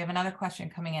ages? Because we have another question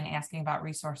coming in asking about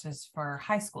resources for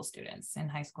high school students. And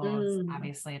high school is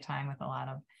obviously a time with a lot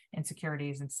of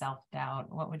insecurities and self-doubt.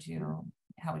 How would you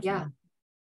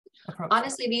approach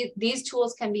honestly, these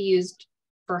tools can be used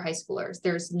for high schoolers.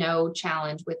 There's no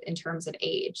challenge in terms of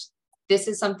age. This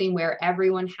is something where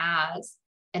everyone has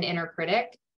an inner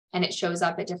critic and it shows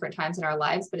up at different times in our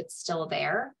lives, but it's still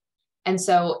there. And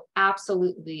so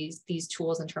absolutely these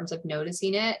tools in terms of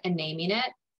noticing it and naming it,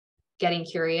 getting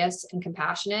curious and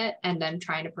compassionate, and then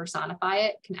trying to personify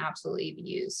it can absolutely be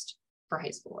used for high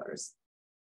schoolers.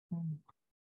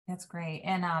 That's great.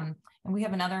 And we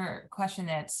have another question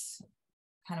that's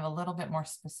kind of a little bit more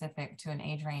specific to an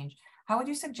age range. How would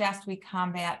you suggest we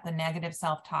combat the negative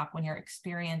self-talk when you're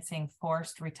experiencing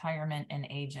forced retirement and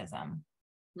ageism?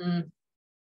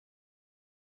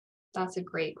 That's a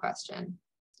great question.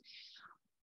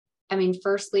 I mean,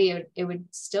 firstly, it would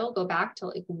still go back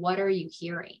to what are you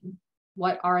hearing?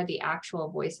 What are the actual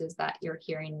voices that you're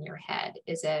hearing in your head?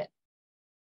 Is it,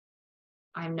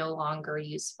 I'm no longer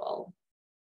useful?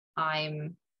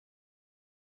 time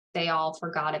they all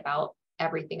forgot about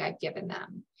everything I've given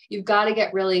them. You've got to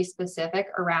get really specific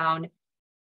around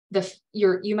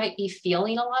you might be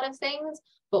feeling a lot of things,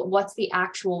 but what's the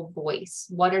actual voice?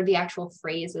 What are the actual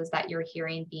phrases that you're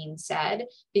hearing being said?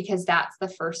 Because that's the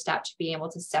first step to being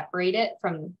able to separate it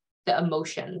from the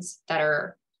emotions that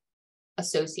are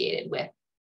associated with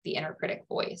the inner critic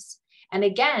voice. And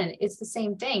again, it's the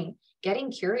same thing, getting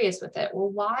curious with it. Well,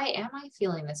 why am I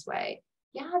feeling this way?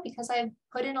 Yeah, because I've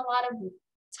put in a lot of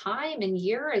time and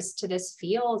years to this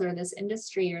field or this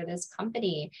industry or this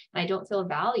company, and I don't feel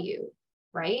value,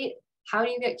 right? How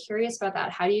do you get curious about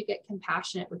that? How do you get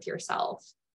compassionate with yourself?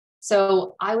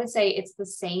 So I would say it's the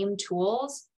same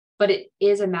tools, but it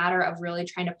is a matter of really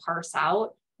trying to parse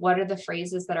out what are the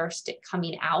phrases that are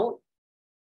coming out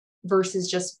versus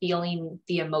just feeling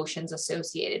the emotions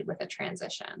associated with a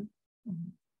transition.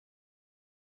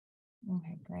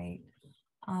 Okay, great.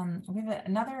 We have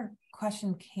another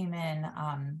question came in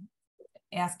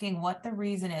asking what the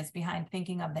reason is behind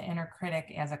thinking of the inner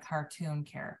critic as a cartoon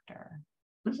character.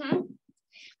 Mm-hmm.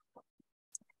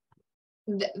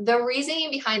 The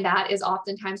reasoning behind that is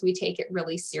oftentimes we take it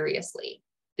really seriously.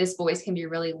 This voice can be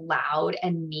really loud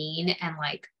and mean and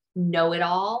like know it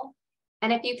all.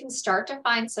 And if you can start to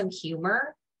find some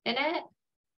humor in it,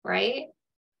 right?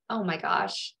 Oh my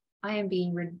gosh, I am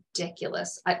being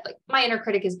ridiculous. My inner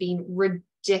critic is being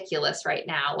ridiculous right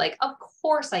now. Like, of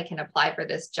course I can apply for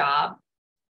this job.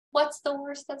 What's the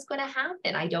worst that's going to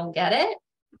happen? I don't get it.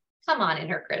 Come on,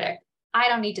 inner critic. I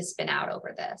don't need to spin out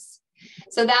over this.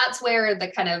 So that's where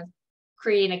the kind of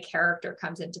creating a character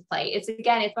comes into play. It's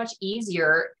much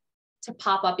easier to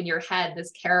pop up in your head,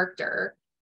 this character,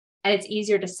 and it's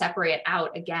easier to separate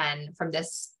out again from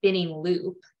this spinning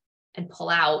loop and pull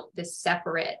out this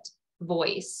separate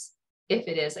voice if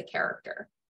it is a character.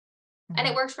 Mm-hmm. And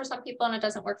it works for some people and it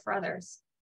doesn't work for others.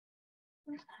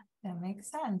 That makes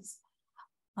sense.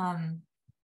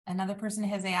 Another person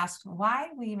has asked why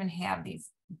we even have these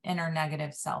inner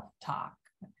negative self-talk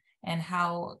and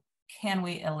how can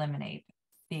we eliminate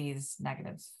these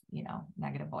negative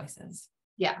voices?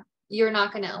 Yeah, you're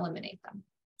not going to eliminate them.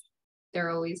 They're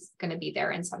always going to be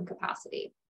there in some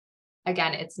capacity.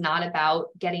 Again, it's not about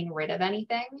getting rid of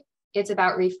anything. It's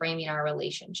about reframing our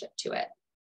relationship to it.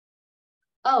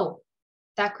 Oh,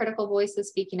 that critical voice is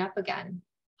speaking up again.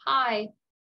 Hi.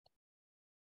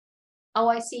 Oh,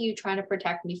 I see you trying to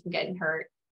protect me from getting hurt,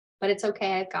 but it's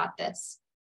okay. I've got this,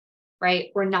 right?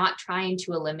 We're not trying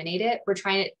to eliminate it. We're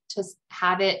trying to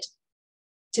have it,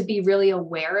 to be really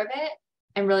aware of it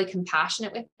and really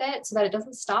compassionate with it so that it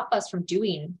doesn't stop us from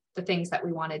doing the things that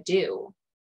we want to do,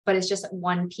 but it's just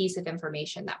one piece of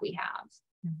information that we have.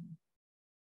 Mm-hmm.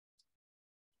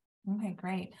 Okay,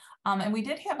 great. And we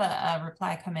did have a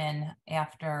reply come in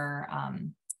after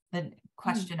the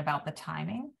question about the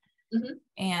timing. Mm-hmm.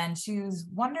 And she was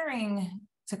wondering,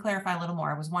 to clarify a little more,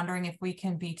 I was wondering if we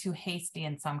can be too hasty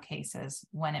in some cases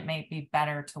when it may be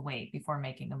better to wait before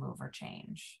making a move or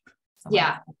change. So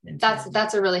yeah,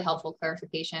 that's a really helpful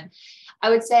clarification. I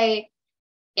would say,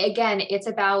 again, it's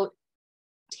about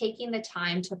taking the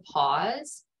time to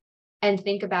pause and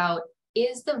think about,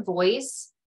 is the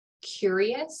voice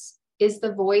curious? Is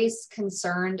the voice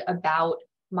concerned about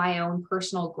my own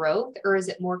personal growth, or is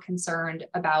it more concerned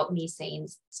about me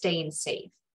staying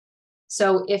safe?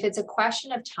 So if it's a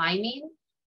question of timing,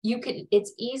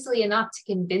 it's easily enough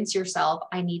to convince yourself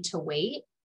I need to wait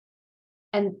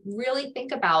and really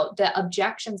think about the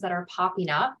objections that are popping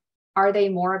up. Are they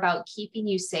more about keeping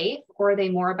you safe, or are they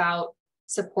more about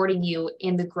supporting you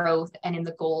in the growth and in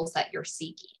the goals that you're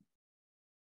seeking?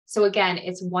 So again,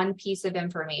 it's one piece of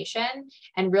information,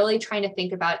 and really trying to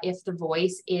think about if the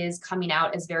voice is coming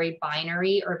out as very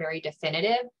binary or very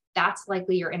definitive, that's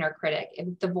likely your inner critic.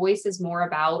 If the voice is more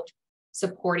about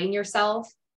supporting yourself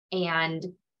and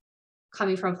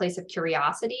coming from a place of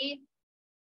curiosity,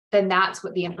 then that's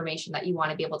what the information that you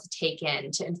want to be able to take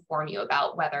in to inform you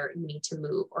about whether you need to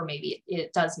move, or maybe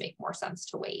it does make more sense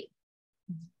to wait.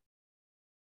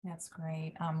 That's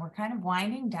great. We're kind of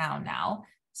winding down now.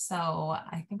 So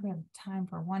I think we have time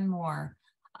for one more.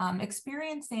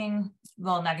 Experiencing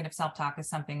negative self-talk is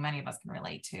something many of us can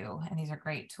relate to, and these are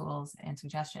great tools and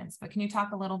suggestions. But can you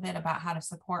talk a little bit about how to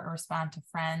support or respond to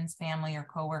friends, family, or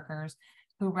coworkers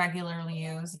who regularly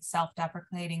use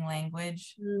self-deprecating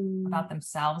language about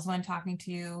themselves when talking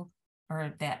to you,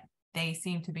 or that they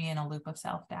seem to be in a loop of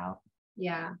self-doubt?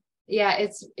 Yeah,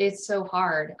 it's so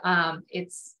hard.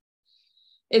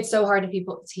 It's so hard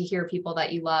to hear people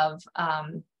that you love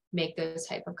make those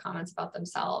type of comments about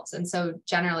themselves. And so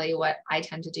generally what I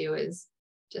tend to do is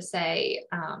just say,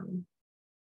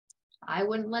 I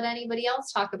wouldn't let anybody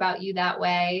else talk about you that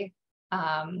way.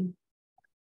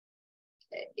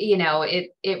 You know,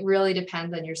 it really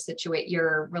depends on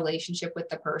your relationship with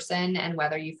the person, and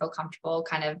whether you feel comfortable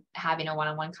kind of having a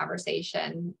one-on-one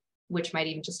conversation, which might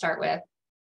even just start with,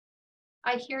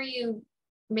 I hear you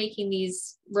making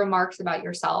these remarks about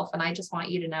yourself, and I just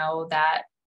want you to know that,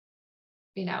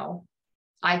 you know,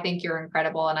 I think you're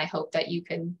incredible, and I hope that you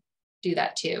can do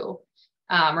that too,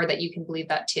 or that you can believe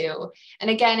that too. And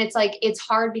again, it's like, it's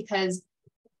hard because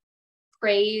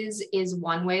praise is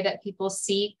one way that people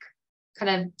seek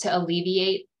kind of to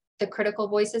alleviate the critical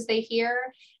voices they hear.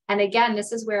 And again,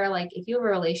 this is where, like, if you have a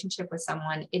relationship with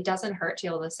someone, it doesn't hurt to be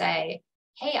able to say,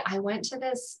 hey, I went to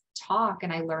this talk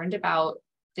and I learned about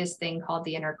this thing called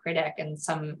the inner critic and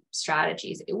some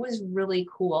strategies. It was really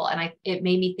cool. And it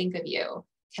made me think of you.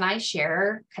 Can I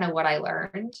share kind of what I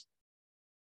learned?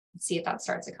 See if that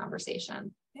starts a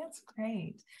conversation. That's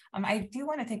great. I do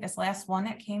want to take this last one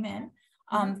that came in.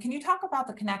 Can you talk about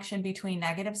the connection between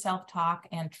negative self-talk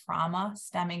and trauma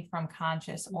stemming from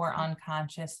conscious or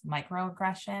unconscious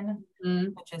microaggression,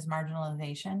 which is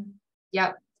marginalization?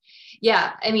 Yep.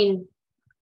 Yeah. I mean,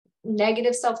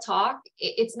 negative self-talk,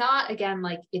 it's not, again,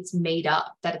 like it's made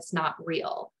up, that it's not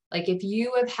real. Like if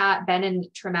you have been in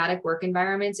traumatic work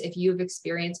environments, if you've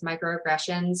experienced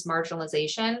microaggressions,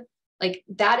 marginalization, like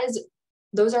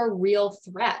those are real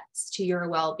threats to your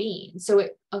well-being. So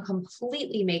it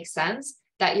completely makes sense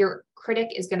that your critic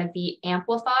is going to be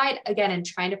amplified, again, and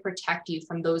trying to protect you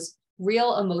from those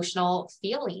real emotional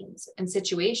feelings and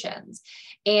situations.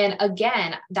 And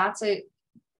again,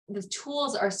 the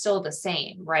tools are still the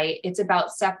same, right? It's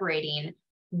about separating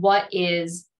what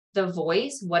is the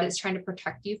voice, what it's trying to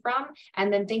protect you from,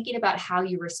 and then thinking about how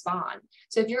you respond.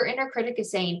 So if your inner critic is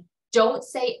saying, don't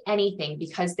say anything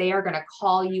because they are going to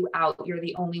call you out, you're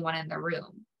the only one in the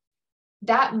room,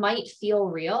 that might feel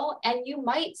real. And you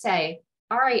might say,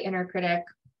 all right, inner critic,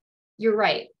 you're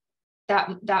right.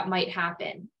 That might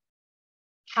happen.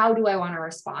 How do I want to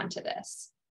respond to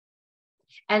this?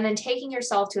 And then taking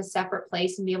yourself to a separate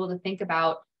place and be able to think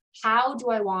about, how do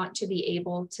I want to be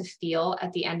able to feel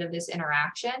at the end of this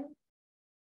interaction?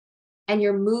 And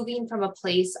you're moving from a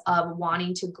place of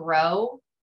wanting to grow.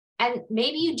 And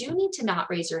maybe you do need to not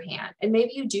raise your hand. And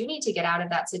maybe you do need to get out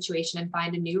of that situation and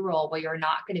find a new role where you're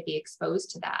not going to be exposed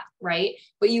to that, right?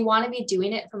 But you want to be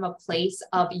doing it from a place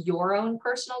of your own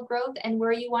personal growth and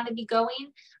where you want to be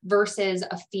going, versus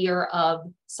a fear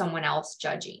of someone else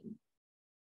judging.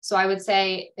 So I would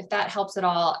say, if that helps at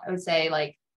all, I would say,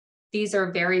 like, these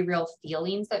are very real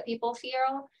feelings that people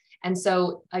feel. And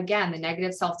so again, the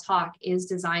negative self-talk is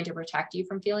designed to protect you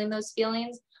from feeling those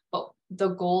feelings, but the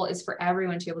goal is for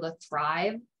everyone to be able to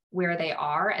thrive where they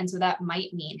are. And so that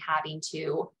might mean having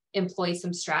to employ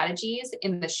some strategies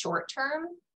in the short term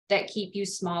that keep you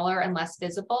smaller and less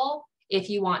visible, if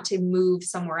you want to move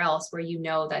somewhere else where you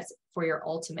know that's for your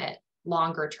ultimate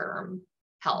longer term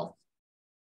health.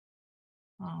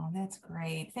 Oh, that's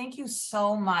great. Thank you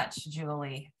so much,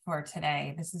 Julie, for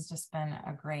today. This has just been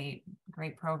a great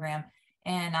program.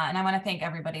 And I want to thank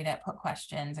everybody that put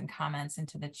questions and comments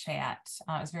into the chat.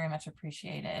 It was very much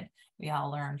appreciated. We all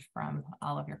learned from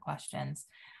all of your questions.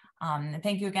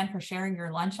 Thank you again for sharing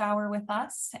your lunch hour with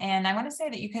us. And I want to say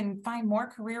that you can find more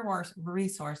career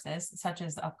resources, such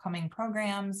as upcoming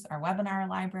programs, our webinar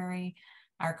library,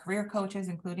 our career coaches,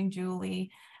 including Julie,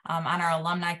 on our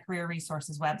alumni career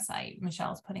resources website.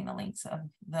 Michelle is putting the links of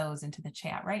those into the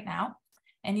chat right now.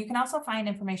 And you can also find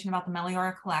information about the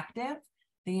Meliora Collective,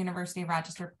 the University of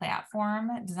Rochester platform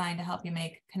designed to help you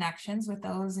make connections with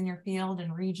those in your field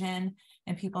and region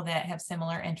and people that have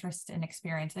similar interests and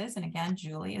experiences. And again,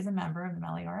 Julie is a member of the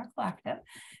Meliora Collective.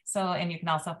 And you can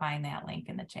also find that link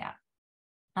in the chat.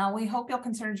 We hope you'll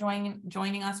consider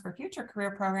joining us for future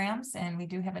career programs. And we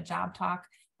do have a job talk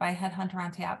by Headhunter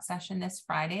on Tap session this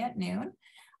Friday at noon.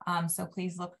 So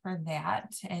please look for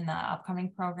that in the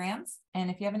upcoming programs.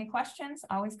 And if you have any questions,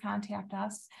 always contact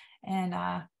us, and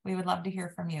we would love to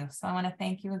hear from you. So I want to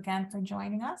thank you again for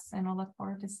joining us, and we'll look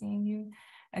forward to seeing you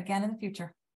again in the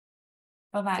future.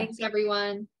 Bye-bye. Thanks,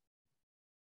 everyone.